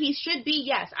is where he should be,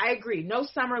 yes, I agree. No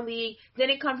summer league,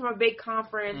 didn't come from a big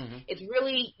conference. It's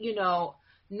really,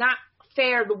 not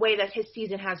fair the way that his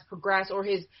season has progressed or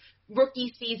his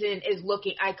rookie season is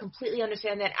looking. I completely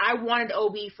understand that. I wanted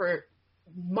Obi for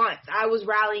months. I was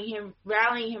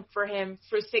rallying him for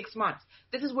 6 months.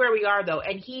 This is where we are though,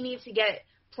 and he needs to get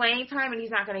playing time, and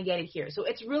he's not going to get it here. So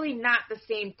it's really not the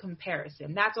same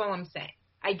comparison. That's all I'm saying.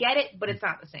 I get it, but it's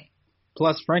not the same.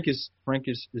 Plus, Frank is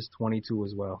 22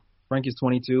 as well. Frank is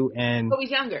 22, and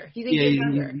he's younger. He's a year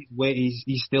younger.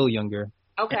 He's still younger.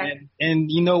 Okay. And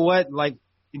you know what?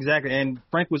 Exactly. And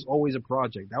Frank was always a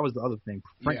project. That was the other thing.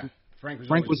 Frank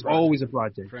was always a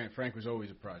project. Frank was always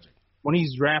a project. When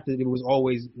he's drafted, it was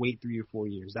always wait 3 or 4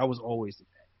 years. That was always the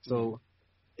thing. So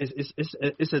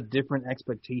it's a different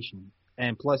expectation.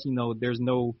 And plus,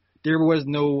 there was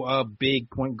no big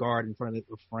point guard in front of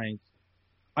Frank.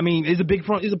 I mean, there's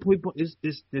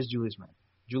Julius Randle.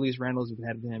 Julius Randle's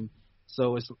had him.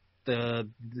 So it's the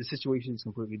situation is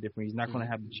completely different. He's not going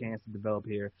to have the chance to develop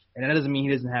here, and that doesn't mean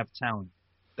he doesn't have talent.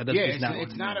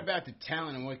 It's not about the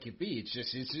talent and what it could be. It's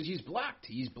just he's blocked.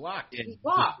 He's blocked. He's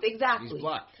blocked. Exactly. He's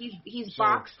blocked. He's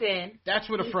boxed in. That's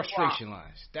where the frustration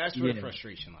lies. That's where the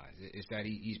frustration lies. Is that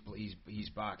he's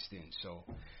boxed in. So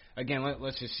again,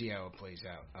 let's just see how it plays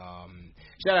out.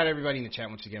 Shout out to everybody in the chat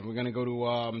once again. We're going to go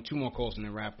to 2 more calls and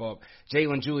then wrap up.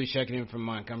 Jalen Julie checking in from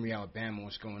Montgomery, Alabama.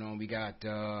 What's going on? We got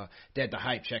Dead the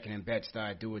Hype checking in.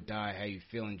 Bed-Stuy, Do or Die. How you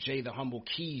feeling? Jay the Humble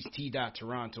Keys, T.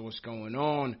 Toronto. What's going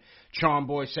on? Charm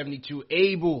Boy 72,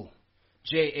 Abel.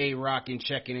 J.A. Rockin'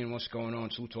 checking in. What's going on?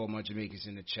 Salute to all my Jamaicans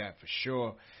in the chat for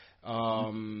sure.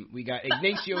 We got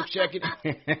Ignacio checking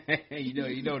in.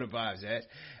 you know the vibes, Ash.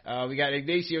 We got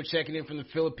Ignacio checking in from the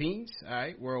Philippines. All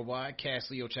right, worldwide.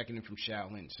 Cass Leo checking in from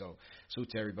Shaolin. So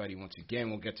salute to everybody once again.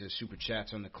 We'll get to the super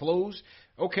chats on the close.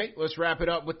 Okay, let's wrap it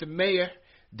up with the mayor,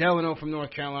 Delano from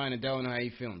North Carolina. Delano, how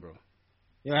you feeling, bro?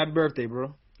 Yo, happy birthday,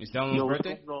 bro. It's Delano's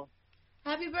birthday?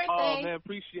 Happy birthday. Oh, man,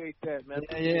 appreciate that, man.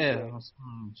 Yeah.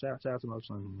 Shout out to my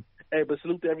son. Hey, but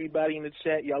salute to everybody in the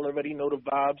chat. Y'all already know the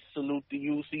vibes. Salute to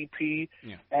UCP,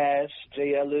 Ash,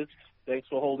 Jay Ellis. Thanks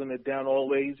for holding it down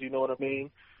always. You know what I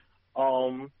mean?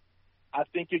 I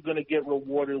think you're going to get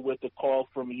rewarded with a call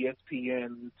from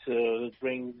ESPN to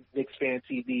bring Knicks Fan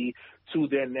TV to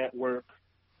their network.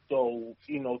 So,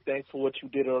 thanks for what you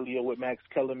did earlier with Max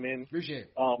Kellerman. Appreciate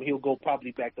it. He'll go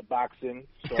probably back to boxing,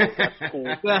 so that's cool.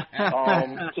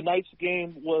 Tonight's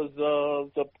game was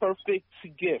the perfect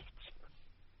gift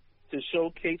to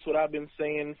showcase what I've been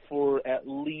saying for at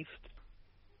least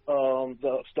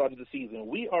the start of the season.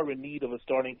 We are in need of a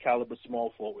starting caliber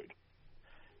small forward.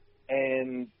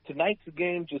 And tonight's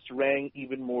game just rang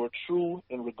even more true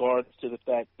in regards to the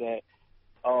fact that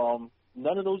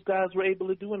none of those guys were able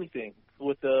to do anything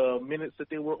with the minutes that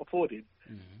they were afforded.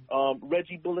 Mm-hmm.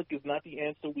 Reggie Bullock is not the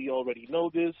answer. We already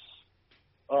know this.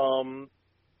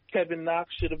 Kevin Knox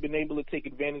should have been able to take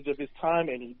advantage of his time,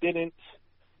 and he didn't.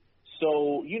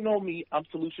 So, you know me, I'm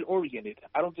solution-oriented.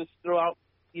 I don't just throw out,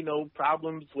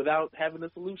 problems without having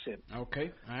a solution.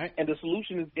 Okay, all right. And the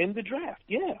solution is in the draft,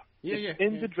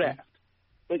 the draft.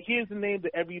 But here's the name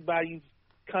that everybody's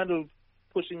kind of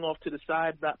pushing off to the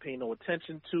side, not paying no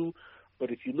attention to. But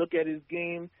if you look at his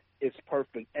game, it's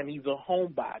perfect. And he's a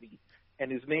homebody.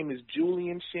 And his name is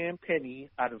Julian Champagnie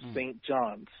out of St.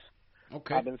 John's.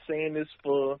 Okay. I've been saying this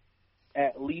for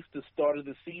at least the start of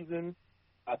the season.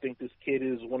 I think this kid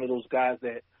is one of those guys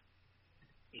that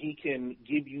he can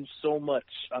give you so much.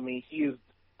 I mean, he is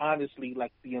honestly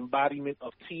like the embodiment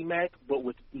of T-Mac, but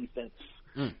with defense.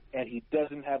 And he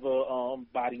doesn't have a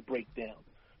body breakdown.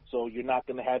 So you're not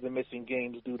going to have him missing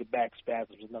games due to back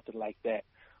spasms or nothing like that.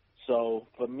 So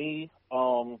for me,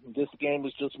 this game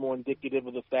was just more indicative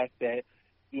of the fact that,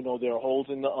 there are holes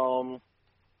in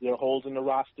the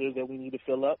roster that we need to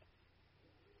fill up.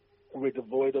 We're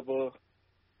devoid of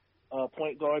a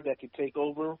point guard that could take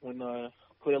over when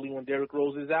Derrick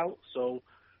Rose is out. So,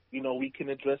 we can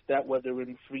address that whether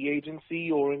in free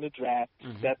agency or in the draft.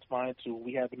 Mm-hmm. That's fine too.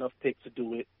 We have enough picks to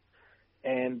do it.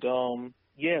 And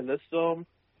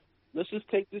let's just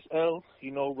take this L,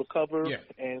 recover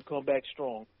and come back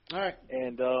strong. All right.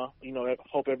 And, I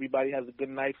hope everybody has a good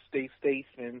night, stay safe,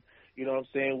 and,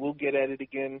 we'll get at it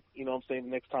again, the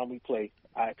next time we play.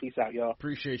 All right, peace out, y'all.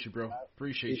 Appreciate you,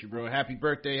 bro. Happy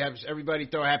birthday. Have everybody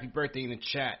throw a happy birthday in the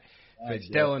chat.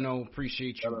 Delano,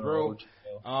 appreciate you, bro.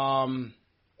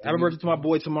 Happy birthday to my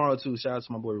boy tomorrow, too. Shout out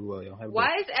to my boy Ruel.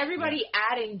 Why is everybody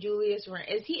adding Julius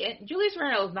Randle? Julius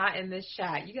Randle is not in this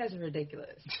chat. You guys are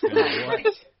ridiculous.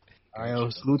 All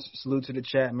right, salute to the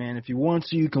chat, man. If you want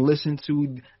to, you can listen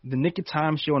to the Nick of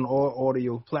Time show on all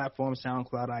audio platforms,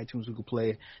 SoundCloud, iTunes, Google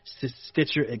Play,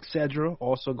 Stitcher, etc.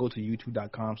 Also, go to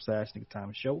youtube.com/Nick of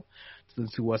Time show to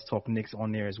listen to us talk Knicks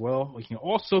on there as well. You can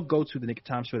also go to the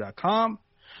nickoftimeshow.com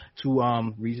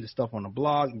to read the stuff on the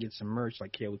blog and get some merch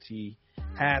like KOT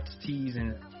hats, tees,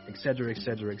 and etc.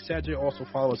 Also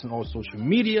follow us on all social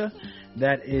media.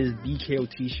 That is the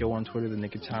KOT show on Twitter, the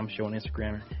Nick of Time show on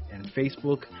Instagram and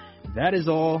Facebook. That is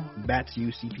all. Back to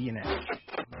you, CP and Ash.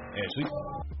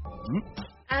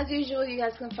 As usual, you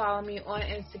guys can follow me on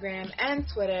Instagram and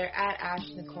Twitter at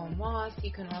Ashley Nicole Moss.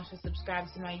 You can also subscribe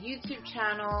to my YouTube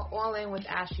channel, All In with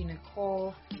Ashley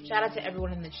Nicole. Shout out to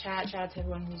everyone in the chat. Shout out to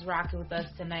everyone who's rocking with us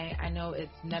tonight. I know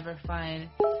it's never fun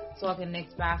talking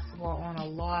Knicks basketball on a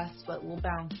loss, but we'll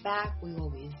bounce back. We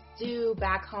always do.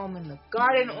 Back home in the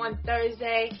Garden on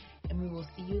Thursday, and we will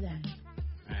see you then.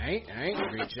 All right.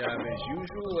 Great job as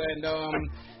usual. And hold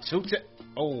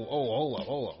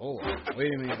up.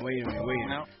 Wait a minute.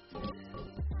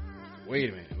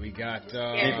 We got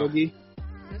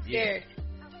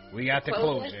we got the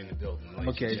closer in the building.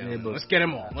 Okay, let's get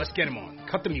him on.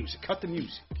 Cut the music.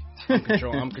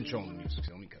 I'm controlling the music,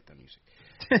 so let me cut the music.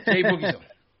 Jay Boogie's on.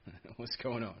 What's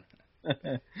going on?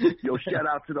 Yo, shout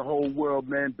out to the whole world,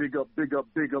 man. Big up, big up,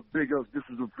 big up, big up. This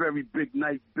is a very big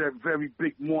night, very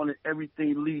big morning.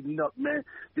 Everything leading up, man.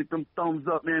 Get them thumbs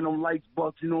up, man. Them likes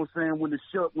bucks, you know what I'm saying? When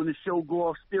the show go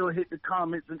off, still hit the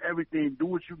comments and everything. Do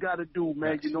what you got to do,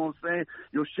 man. You know what I'm saying?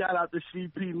 Yo, shout out to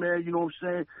CP, man. You know what I'm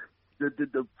saying?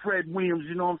 The Fred Williams,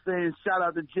 you know what I'm saying? Shout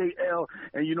out to JL,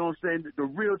 and you know what I'm saying? The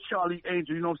real Charlie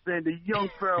Angel, you know what I'm saying? The young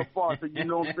Farrah Fawcett, you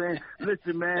know what I'm saying?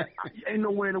 Listen, man, ain't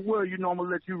nowhere in the world, you know, I'm going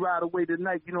to let you ride away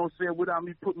tonight, you know what I'm saying, without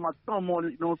me putting my thumb on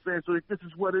it, you know what I'm saying? So this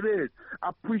is what it is. I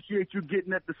appreciate you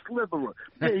getting at the slitherer.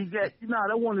 Yeah, he got,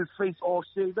 that one his face all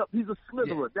shaved up. He's a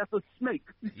slitherer. Yeah. That's a snake.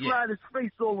 He fried his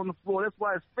face all on the floor. That's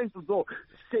why his face was all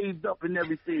shaved up and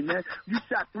everything, man. You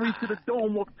shot 3 to the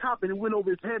dome off top, and it went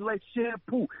over his head like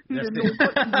shampoo. He didn't know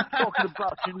what he was talking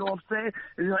about, you know what I'm saying?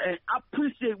 And I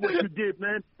appreciate what you did,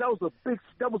 man. That was a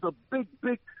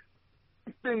big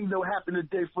thing that happened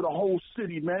today for the whole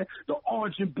city, man. The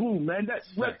orange and blue, man. That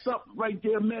wrapped up right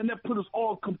there, man. That put us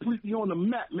all completely on the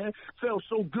map, man. Felt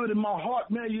so good in my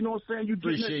heart, man. You know what I'm saying? You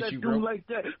getting that dude like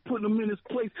that, putting him in his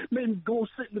place, made him go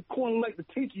sit in the corner like the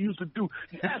teacher used to do.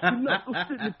 You acting up, go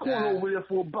sit in the corner over there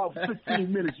for about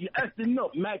 15 minutes. You acting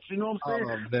up, Max. You know what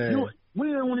I'm saying? We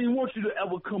didn't even want you to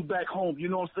ever come back home, you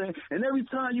know what I'm saying? And every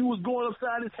time you was going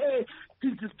upside his head, he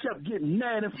just kept getting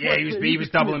mad and frustrated. Yeah, he was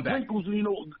doubling back. Wrinkles, you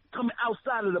know, coming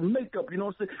outside of the makeup, you know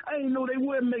what I'm saying? I didn't know they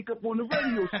wear makeup on the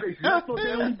radio station. I thought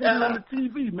they only did it on the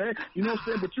TV, man. You know what I'm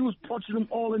saying? But you was punching them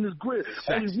all in his grill.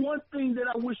 Only one thing that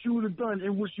I wish you would have done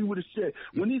and wish you would have said.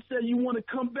 When he said you want to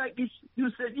come back, you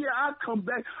said, yeah, I'll come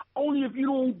back. Only if you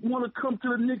don't want to come to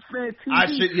the Knicks fan TV.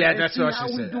 That's what I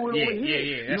should say.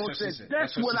 Yeah. That's what she said.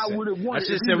 That's what I would have wanted. I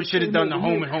should say we should have done the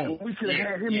home and home. We could have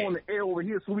had him on the air over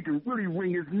here so we can really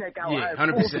wring his neck out. Yeah,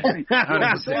 100%.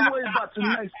 100%. Don't worry about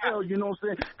tonight's L, you know what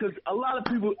I'm saying? Because a lot of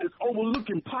people is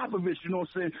overlooking Popovich, you know what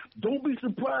I'm saying? Don't be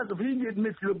surprised if he get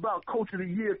mentioned about Coach of the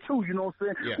Year, too, you know what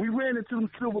I'm saying? Yeah. We ran into them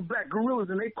silverback gorillas,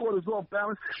 and they caught us off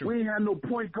balance. Sure. We ain't had no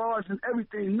point guards and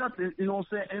everything, nothing, you know what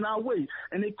I'm saying, in our way.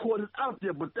 And they caught us out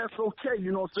there, but that's okay,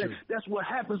 you know what I'm saying? Sure. That's what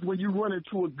happens when you run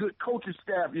into a good coaching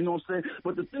staff, you know what I'm saying?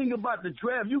 But the thing about the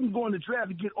draft, you can go in the draft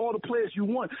and get all the players you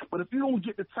want, but if you don't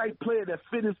get the type player that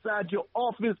fit inside your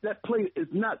offense, that player is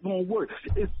not going to work.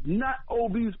 It's not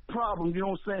OB's problem, you know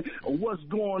what I'm saying, or what's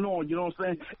going on, you know what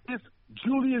I'm saying? It's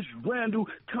Julius Randle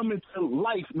coming to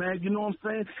life, man, you know what I'm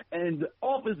saying? And the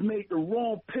office made the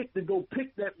wrong pick to go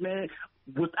pick that man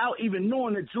without even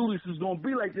knowing that Julius is going to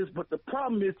be like this. But the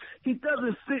problem is he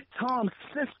doesn't fit Tom's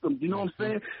system, you know what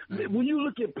I'm saying? When you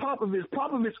look at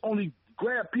Popovich only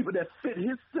grab people that fit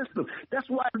his system. That's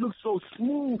why it looks so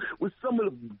smooth with some of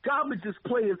the garbageous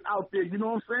players out there, you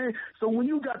know what I'm saying? So when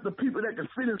you got the people that can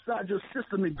fit inside your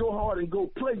system and go hard and go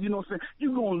play, you know what I'm saying,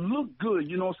 you're going to look good,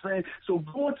 you know what I'm saying? So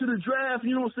going to the draft,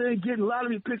 you know what I'm saying, getting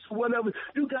lottery picks or whatever,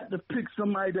 you got to pick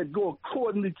somebody that go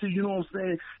accordingly to, you know what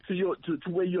I'm saying, to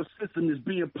where your system is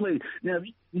being played. Now,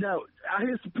 I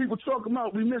hear some people talking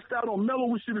about we missed out on Melo,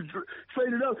 we should have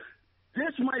traded up.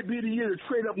 This might be the year to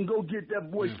trade up and go get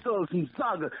that boy Suggs and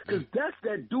Saga, because that's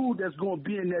that dude that's going to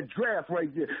be in that draft right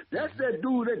there. That's that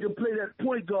dude that can play that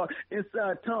point guard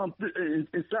inside Tom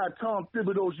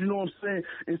Thibodeau's, you know what I'm saying,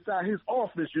 inside his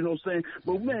office, you know what I'm saying.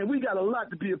 But, man, we got a lot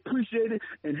to be appreciated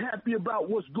and happy about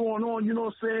what's going on, you know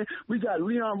what I'm saying. We got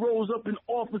Leon Rose up in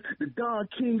office, the Don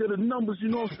King of the numbers, you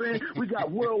know what I'm saying. We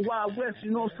got Worldwide West,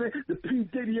 you know what I'm saying, the P.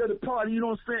 Diddy of the party, you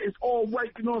know what I'm saying. It's all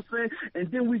white, you know what I'm saying. And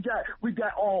then we got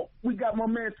my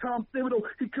man Tom Thibodeau,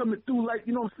 he coming through like,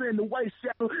 you know what I'm saying, the white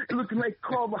shadow, looking like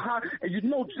Carver High, and you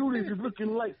know Julius is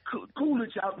looking like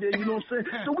Coolidge out there, you know what I'm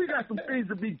saying? So we got some things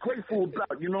to be grateful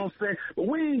about, you know what I'm saying? But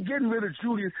we ain't getting rid of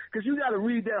Julius, because you got to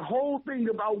read that whole thing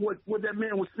about what that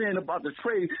man was saying about the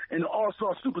trade and the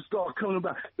All-Star Superstar coming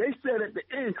about. They said at the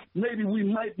end, maybe we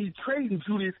might be trading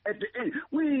Julius at the end.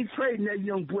 We ain't trading that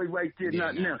young boy right there,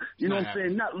 not now. You know what I'm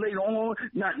saying? Not later on,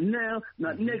 not now,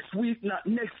 not next week, not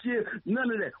next year, none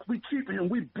of that. We keeping him.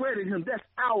 We breading him. That's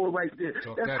our right there.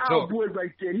 That's our boy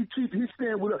right there. He's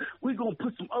staying with us. We're going to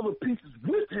put some other pieces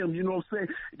with him, you know what I'm saying,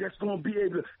 that's going to be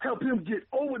able to help him get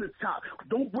over the top.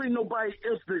 Don't bring nobody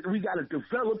else that we got to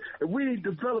develop. If we ain't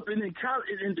developing in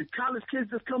the college kids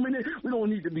that's coming in, we don't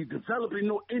need to be developing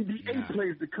no NBA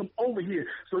players to come over here.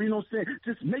 So, you know what I'm saying,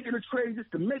 just making a trade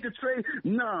just to make a trade,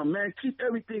 nah, man, keep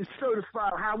everything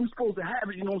certified how we supposed to have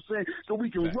it, you know what I'm saying, so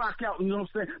we can rock out, you know what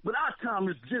I'm saying. But our time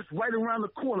is just right around the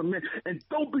corner, man. man. And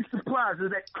don't be surprised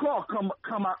if that claw come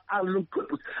out of them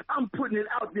Clippers. I'm putting it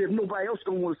out there if nobody else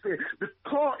don't want to say it. The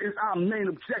claw is our main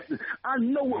objective. I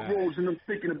know what Rose and them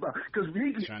thinking about, because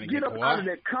he can get up out of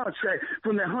that contract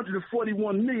from that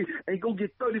 $141 million and go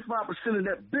get 35% of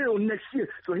that bill next year.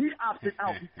 So he opted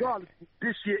out regardless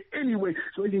this year anyway,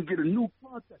 so he can get a new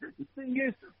contract. The thing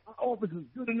is, our office is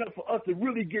good enough for us to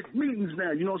really get meetings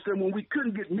now. You know what I'm saying? When we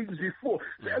couldn't get meetings before.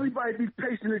 So everybody be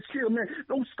patient and chill, man.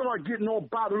 Don't start getting all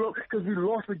bottled up because we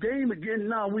lost the game again.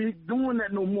 Now we ain't doing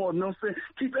that no more. You know what I'm saying?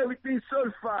 Keep everything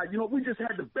certified. You know, we just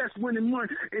had the best winning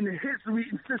month in the history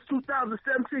since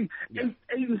 2017.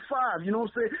 8-5. You know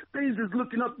what I'm saying? Things is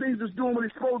looking up. Things is doing what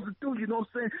it's supposed to do. You know what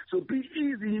I'm saying? So be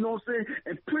easy. You know what I'm saying?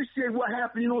 And appreciate what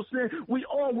happened. You know what I'm saying? We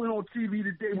all went on TV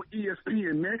today with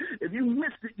ESPN, man. If you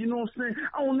missed it, you know what I'm saying?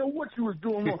 I don't know what you was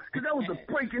doing wrong, because that was the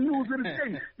breaking news of the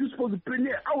day. You supposed to have been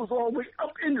there. I was all the way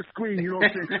up in the screen, you know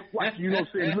what I'm saying? Watching, you know what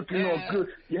I'm saying? Looking all good.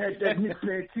 You had that Knicks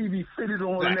fan TV fitted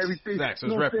on and everything. You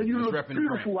know what I'm saying? You look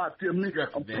beautiful out there, man.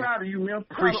 I'm proud of you, man. I'm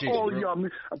proud of all of y'all,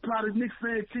 man. I'm proud of Knicks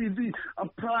fan TV. I'm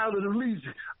proud of the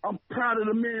Legion. I'm proud of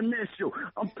the Man Show.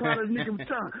 I'm proud of Nick and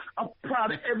Tom. I'm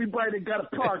proud of everybody that got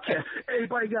a podcast.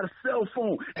 Everybody got a cell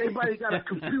phone. Everybody got a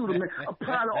computer, man. I'm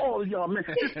proud of all of y'all, man.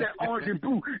 It's that orange and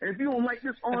blue. And if you don't like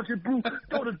this orange and blue,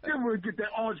 go to Denver and get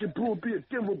that orange and blue and be a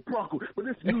Denver Bronco. But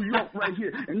this New York right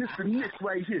here, and this the Knicks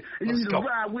right here. And you need to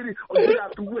ride with it or get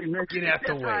out the way, man. Get out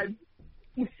the way.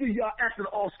 We'll see y'all after the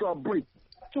All-Star break.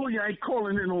 I told you I ain't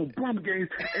calling in on bum games,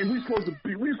 and we supposed to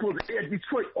air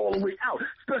Detroit all the way out,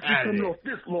 especially coming off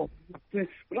this long. But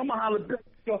I'm gonna holler back.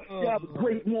 Y'all have a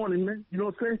great morning, man. You know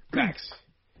what I'm saying? Facts.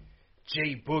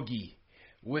 J Boogie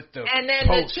with the and then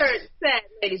post. The church said,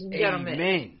 ladies and gentlemen.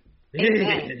 Amen.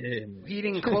 Amen. He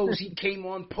didn't close. He came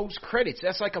on post credits.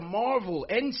 That's like a Marvel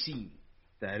end scene.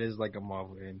 That is like a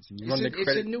Marvel end scene.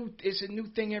 It's a new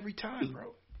thing every time,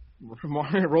 bro.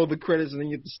 Roll the credits and then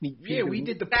you get the sneak peek. Yeah, we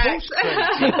did the post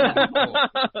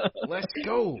credits. Let's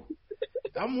go.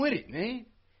 I'm with it, man.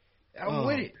 I'm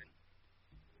with it.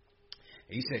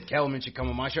 He said Kellerman should come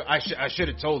on my show. I should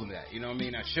have told him that. You know what I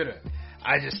mean? I should have.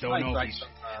 I just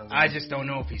don't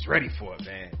know if he's ready for it,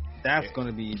 man. That's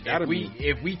gonna be.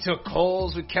 If we took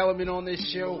calls with Kellerman on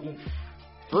this show.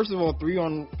 First of all,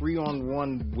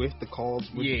 3-on-1 with the calls.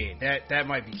 That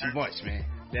might be too much, man.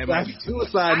 That might be too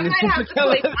suicide. I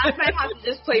might have to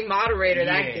just play moderator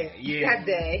that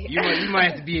day. You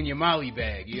might have to be in your Molly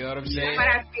bag. You know what I'm saying? I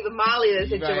might have to be the Molly of the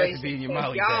situation. You might have to be in your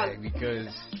Molly bag because.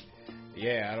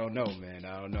 Yeah, I don't know, man.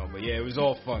 I don't know. But, yeah, it was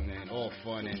all fun, man. All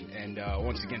fun. And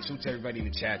once again, salute to everybody in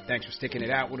the chat. Thanks for sticking it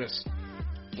out with us.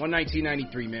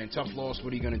 1993, man. Tough loss.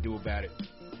 What are you going to do about it?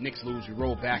 Knicks lose. We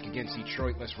roll back against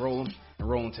Detroit. Let's roll them and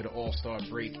roll into the All-Star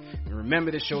break. And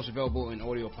remember, this show's available in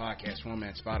audio podcast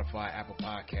format, Spotify, Apple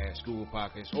Podcasts, Google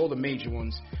Podcasts, all the major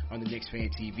ones on the Knicks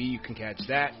Fan TV. You can catch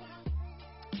that.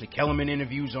 The Kellerman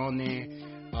interviews on there.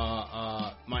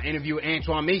 My interview with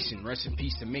Antoine Mason, rest in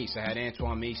peace to Mace. I had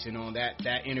Antoine Mason on that.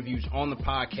 That interview's on the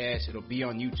podcast. It'll be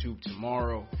on YouTube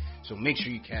tomorrow. So make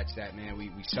sure you catch that, man.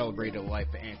 We celebrated the life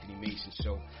of Anthony Mason.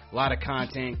 So a lot of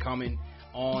content coming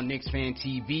on Knicks Fan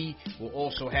TV. We'll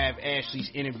also have Ashley's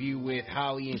interview with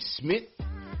Holly and Smith.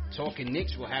 Talking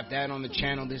Knicks. We'll have that on the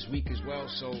channel this week as well.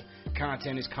 So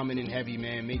content is coming in heavy,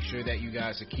 man. Make sure that you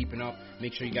guys are keeping up.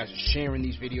 Make sure you guys are sharing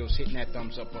these videos, hitting that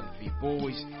thumbs up button for your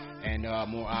boys, and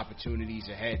more opportunities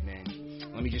ahead, man.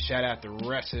 Let me just shout out the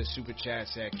rest of the super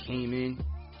chats that came in.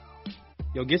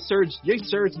 Yo, get Serge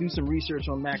to do some research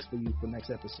on Max for you for next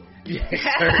episode. Yeah,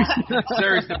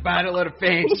 Serge, the Battle of the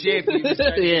Fans champion.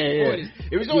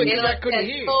 It was only because I couldn't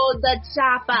hear. The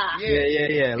chopper.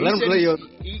 Yeah. Let him play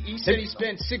he said he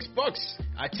spent $6.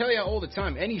 I tell you all the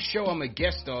time, any show I'm a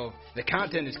guest of, the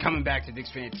content is coming back to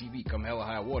Knicks Fan TV come hell or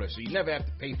high water, so you never have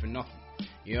to pay for nothing.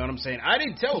 You know what I'm saying? I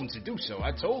didn't tell him to do so.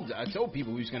 I told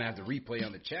people we was going to have to replay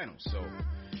on the channel, so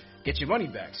get your money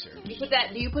back, sir. Do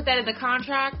you put that in the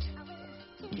contract?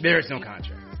 There is no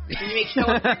contract. Can you make sure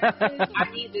I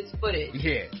need this footage?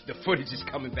 Yeah, the footage is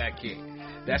coming back here.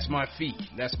 That's my fee.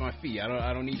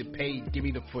 I don't need to pay. Give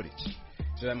me the footage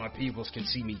so that my peoples can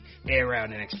see me air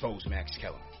out and expose Max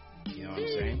Kellerman. You know what I'm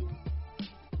saying?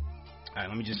 All right,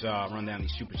 let me just run down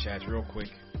these super chats real quick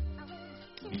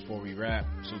before we wrap.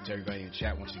 Salute to everybody in the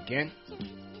chat once again.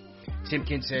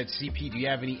 Timkin said, CP, do you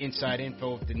have any inside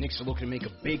info if the Knicks are looking to make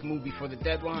a big move before the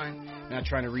deadline? Not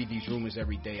trying to read these rumors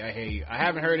every day. I hear you. I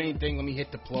haven't heard anything. Let me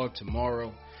hit the plug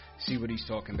tomorrow, see what he's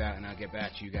talking about, and I'll get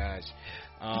back to you guys.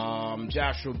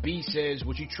 Joshua B says,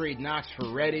 would you trade Knox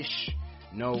for Reddish?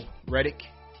 No. Reddick?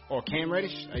 Or Cam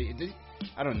Reddish?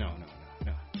 I don't know.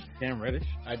 No. Cam Reddish?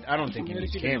 I don't think he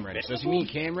means Cam Reddish. Does he mean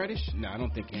Cam Reddish? No, I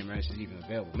don't think Cam Reddish is even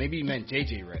available. Maybe he meant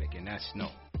J.J. Redick, and that's no.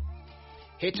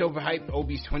 Hits overhyped.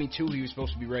 Obi's 22. He was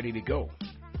supposed to be ready to go.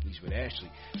 He's with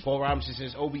Ashley. Paul Robinson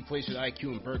says Obi plays with IQ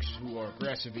and Burks, who are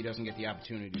aggressive. He doesn't get the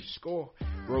opportunity to score.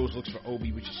 Rose looks for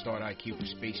Obi, which is start IQ for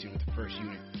spacing with the first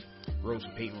unit. Rose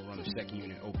and Peyton will run the second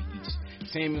unit. Obi eats.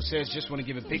 Samuel says, just want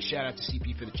to give a big shout out to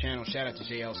CP for the channel. Shout out to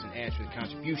J. Ellis and Ash for the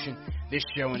contribution. This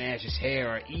show and Ash's hair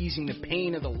are easing the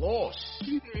pain of the loss.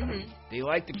 They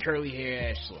like the curly hair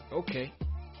Ash look. Okay.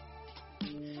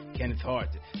 Kenneth Hart.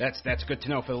 That's good to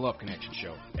know for the Love Connection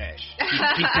show, Ash.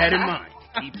 Keep that in mind.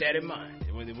 Keep that in mind.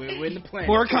 We're in the plan.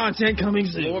 More content coming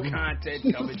soon. More content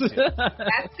coming soon.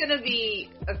 That's going to be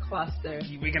a cluster.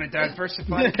 We're going to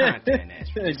diversify the content, Ash.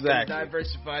 Exactly.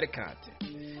 Diversify the content.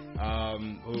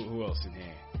 Who else in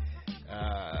here?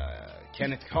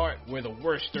 Kenneth Hart, we're the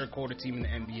worst third-quarter team in the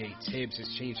NBA. Tibbs has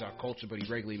changed our culture, but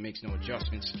he regularly makes no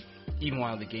adjustments, even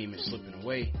while the game is slipping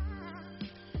away.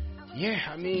 Yeah,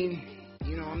 I mean,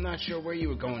 I'm not sure where you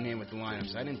were going in with the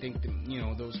lineups. I didn't think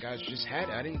those guys just had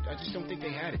it. I just don't think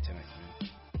they had it tonight, man.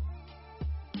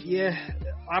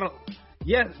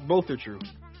 Yeah, both are true.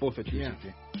 Yeah.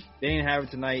 They didn't have it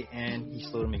tonight, and he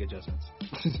still didn't make adjustments.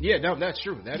 Yeah, no, that's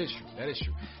true. That is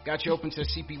true. Got you open to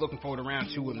CP. Looking forward to round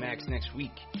 2 with Max next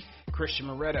week. Christian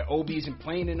Moretta, Obi isn't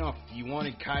playing enough. You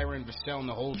wanted Kyra and Vassell in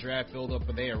the whole draft build-up,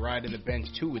 but they are riding the bench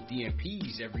too with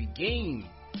DMPs every game.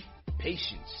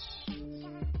 Patience.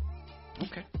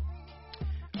 Okay.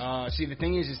 See, the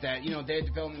thing is that, their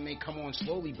development may come on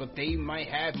slowly, but they might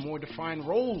have more defined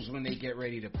roles when they get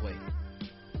ready to play.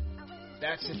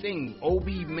 That's the thing.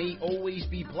 Obi may always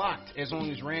be blocked as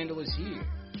long as Randall is here.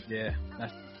 Yeah,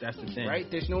 that's the thing. Right?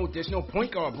 There's no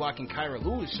point guard blocking Kyra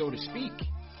Lewis, so to speak.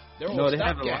 They're all they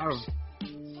have a lot of.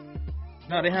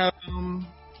 No, they have.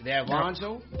 They have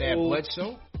Lonzo. They have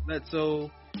Bledsoe,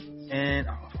 and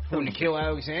Nickeil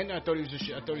Alexander. I thought he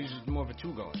was more of a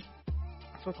 2 guard.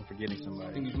 I feel like I'm forgetting somebody.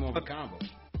 I think he's more of a combo.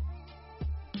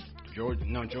 George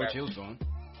Hill's gone.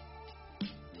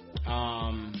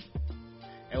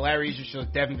 And Larry Easter says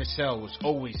Devin Vassell was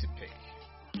always a pick.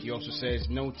 He also says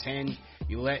no 10.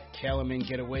 You let Kellerman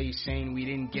get away saying we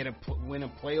didn't win a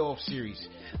playoff series.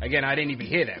 Again, I didn't even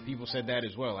hear that. People said that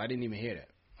as well. I didn't even hear that.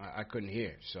 I couldn't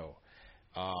hear. So,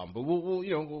 but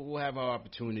we'll have our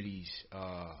opportunities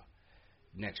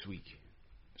next week.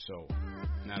 So,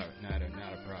 not a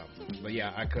problem. But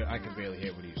yeah, I could barely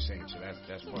hear what he was saying. So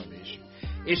that's part of the issue.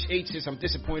 Ish 8 says I'm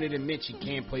disappointed in Mitch. He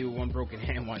can't play with one broken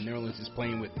hand while Nerlens is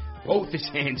playing with both his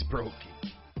hands broken.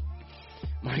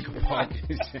 Michael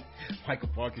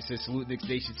Parker says, salute Knicks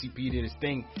Nation. CP did his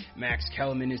thing. Max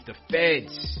Kellerman is the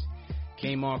feds.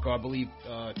 K. Marco, I believe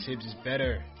Tibbs is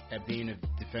better at being a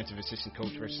defensive assistant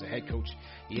coach versus a head coach.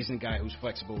 He isn't a guy who's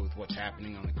flexible with what's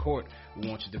happening on the court, who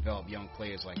wants to develop young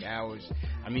players like ours.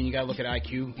 I mean, you got to look at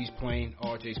IQ. He's playing.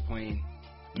 RJ's playing.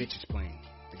 Mitch is playing.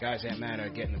 The guys that matter are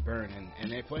getting the burn,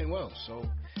 and they're playing well. So,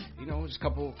 just a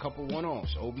couple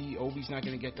one-offs. Obi's not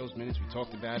going to get those minutes. We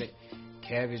talked about it.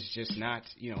 Kev is just not,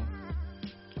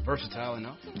 versatile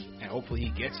enough, and hopefully he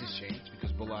gets his chance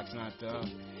because Bullock's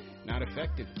not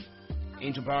effective.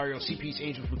 Angel Barrio, CP's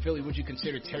Angel from Philly. Would you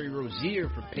consider Terry Rozier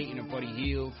for Peyton or Buddy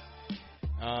Hield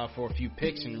for a few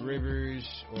picks and Rivers,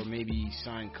 or maybe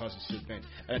sign Cousins to the bench?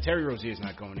 Terry Rozier's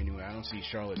not going anywhere. I don't see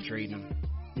Charlotte trading him.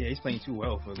 Yeah, he's playing too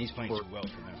well for them.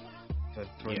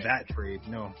 For that trade.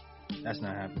 No, that's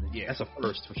not happening. Yeah, that's a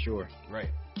first for sure. Right.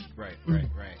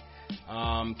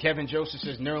 Kevin Joseph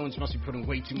says Nerlens must be putting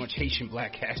way too much Haitian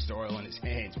black castor oil on his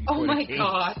hands. Oh my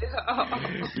God!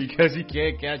 Because he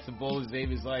can't catch the ball to save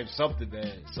his life. Something,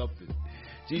 man. Something.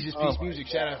 Jesus Peace Music.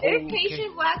 Shout out. There's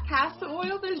Haitian black castor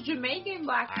oil. There's Jamaican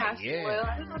black castor oil.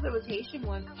 I didn't know there was Haitian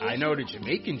ones. I know the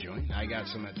Jamaican joint. I got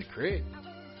some at the crib.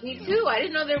 Me too. I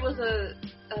didn't know there was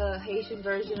a Haitian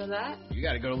version of that. You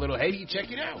got to go to Little Haiti.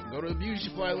 Check it out. Go to the beauty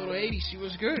supply, Little Haiti. See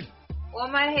what's good. Well,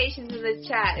 my Haitians in the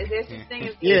chat, is there such thing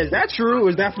as... Yeah, is that true or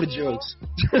is that for jokes?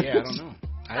 Yeah,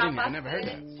 I don't know. I never heard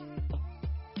that.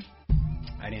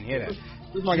 I didn't hear that.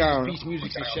 Peace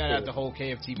Music says, shout out the whole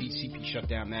KFTV. CP shut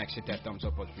down Max. Hit that thumbs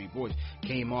up on 3 boys.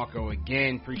 K. Marco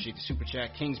again. Appreciate the super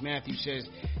chat. Kings Matthew says,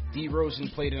 D. Rosen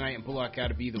played tonight and Bullock got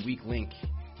to be the weak link.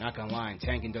 Not gonna lie,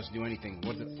 Tankin doesn't do anything.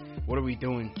 What are we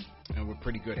doing? And we're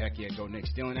pretty good. Heck yeah, go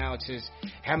Knicks. Dylan Alex says,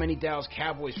 how many Dallas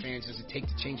Cowboys fans does it take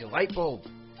to change a light bulb?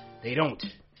 They don't.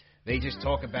 They just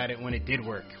talk about it when it did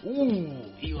work. Ooh,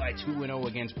 Eli 2-0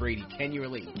 against Brady. Can you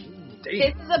relate?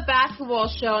 This is a basketball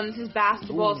show, and this is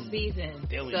basketball season.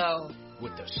 Dylan so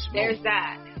with the smoke. There's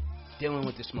that. Dylan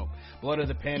with the smoke. Blood of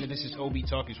the Panda. This is Obi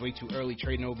talk. Is way too early.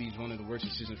 Trading Obi is one of the worst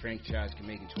decisions franchise can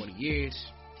make in 20 years.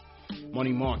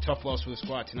 Money Mark, tough loss for the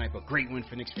squad tonight, but great win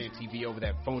for Knicks Fan TV over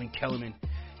that phony Kellerman.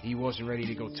 He wasn't ready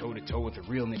to go toe-to-toe with a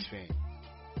real Knicks fan.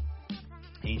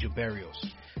 Angel Barrios.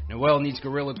 Noel needs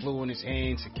Gorilla Glue in his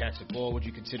hands to catch the ball. Would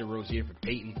you consider Rozier for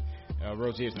Peyton?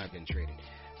 Rozier's not getting traded.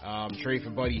 Trade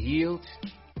for Buddy Hield.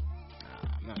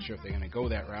 I'm not sure if they're going to go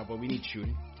that route, but we need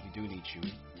shooting. We do need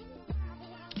shooting.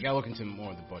 You got to look into more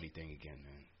of the Buddy thing again,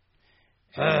 man.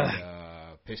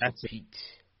 And, Pistol Pete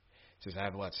says, I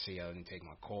have a lot to say. I didn't take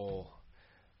my call.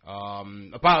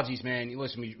 Apologies, man.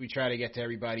 Listen, we try to get to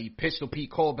everybody. Pistol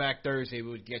Pete call back Thursday.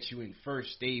 We'll get you in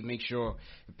first. Dave, make sure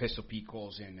if Pistol Pete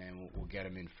calls in, man, we'll get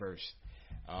him in first.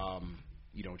 Try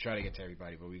to get to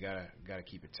everybody, but we gotta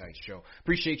keep it tight. Show.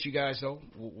 Appreciate you guys, though.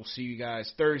 We'll see you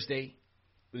guys Thursday.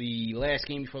 The last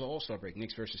game before the All-Star break,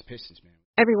 Knicks versus Pistons, man.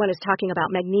 Everyone is talking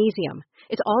about magnesium.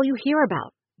 It's all you hear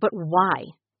about. But why?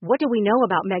 What do we know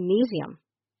about magnesium?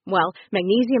 Well,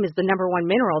 magnesium is the number one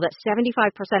mineral that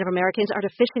 75% of Americans are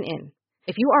deficient in.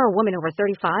 If you are a woman over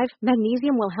 35,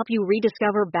 magnesium will help you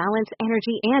rediscover balance,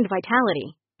 energy, and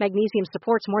vitality. Magnesium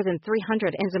supports more than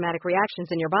 300 enzymatic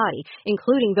reactions in your body,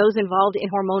 including those involved in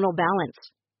hormonal balance.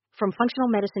 From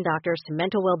functional medicine doctors to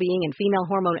mental well-being and female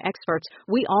hormone experts,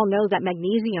 we all know that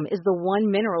magnesium is the one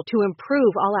mineral to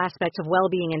improve all aspects of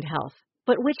well-being and health.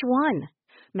 But which one?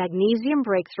 Magnesium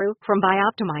Breakthrough from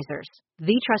Bioptimizers,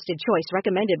 the trusted choice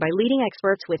recommended by leading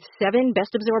experts with 7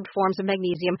 best-absorbed forms of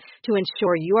magnesium to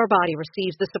ensure your body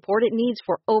receives the support it needs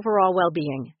for overall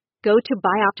well-being. Go to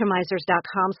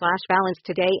bioptimizers.com/balance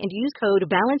today and use code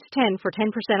BALANCE10 for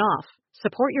 10% off.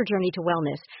 Support your journey to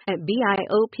wellness at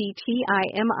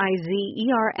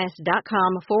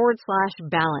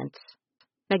bioptimizers.com/balance.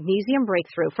 Magnesium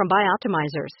Breakthrough from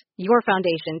Bioptimizers, your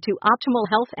foundation to optimal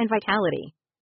health and vitality.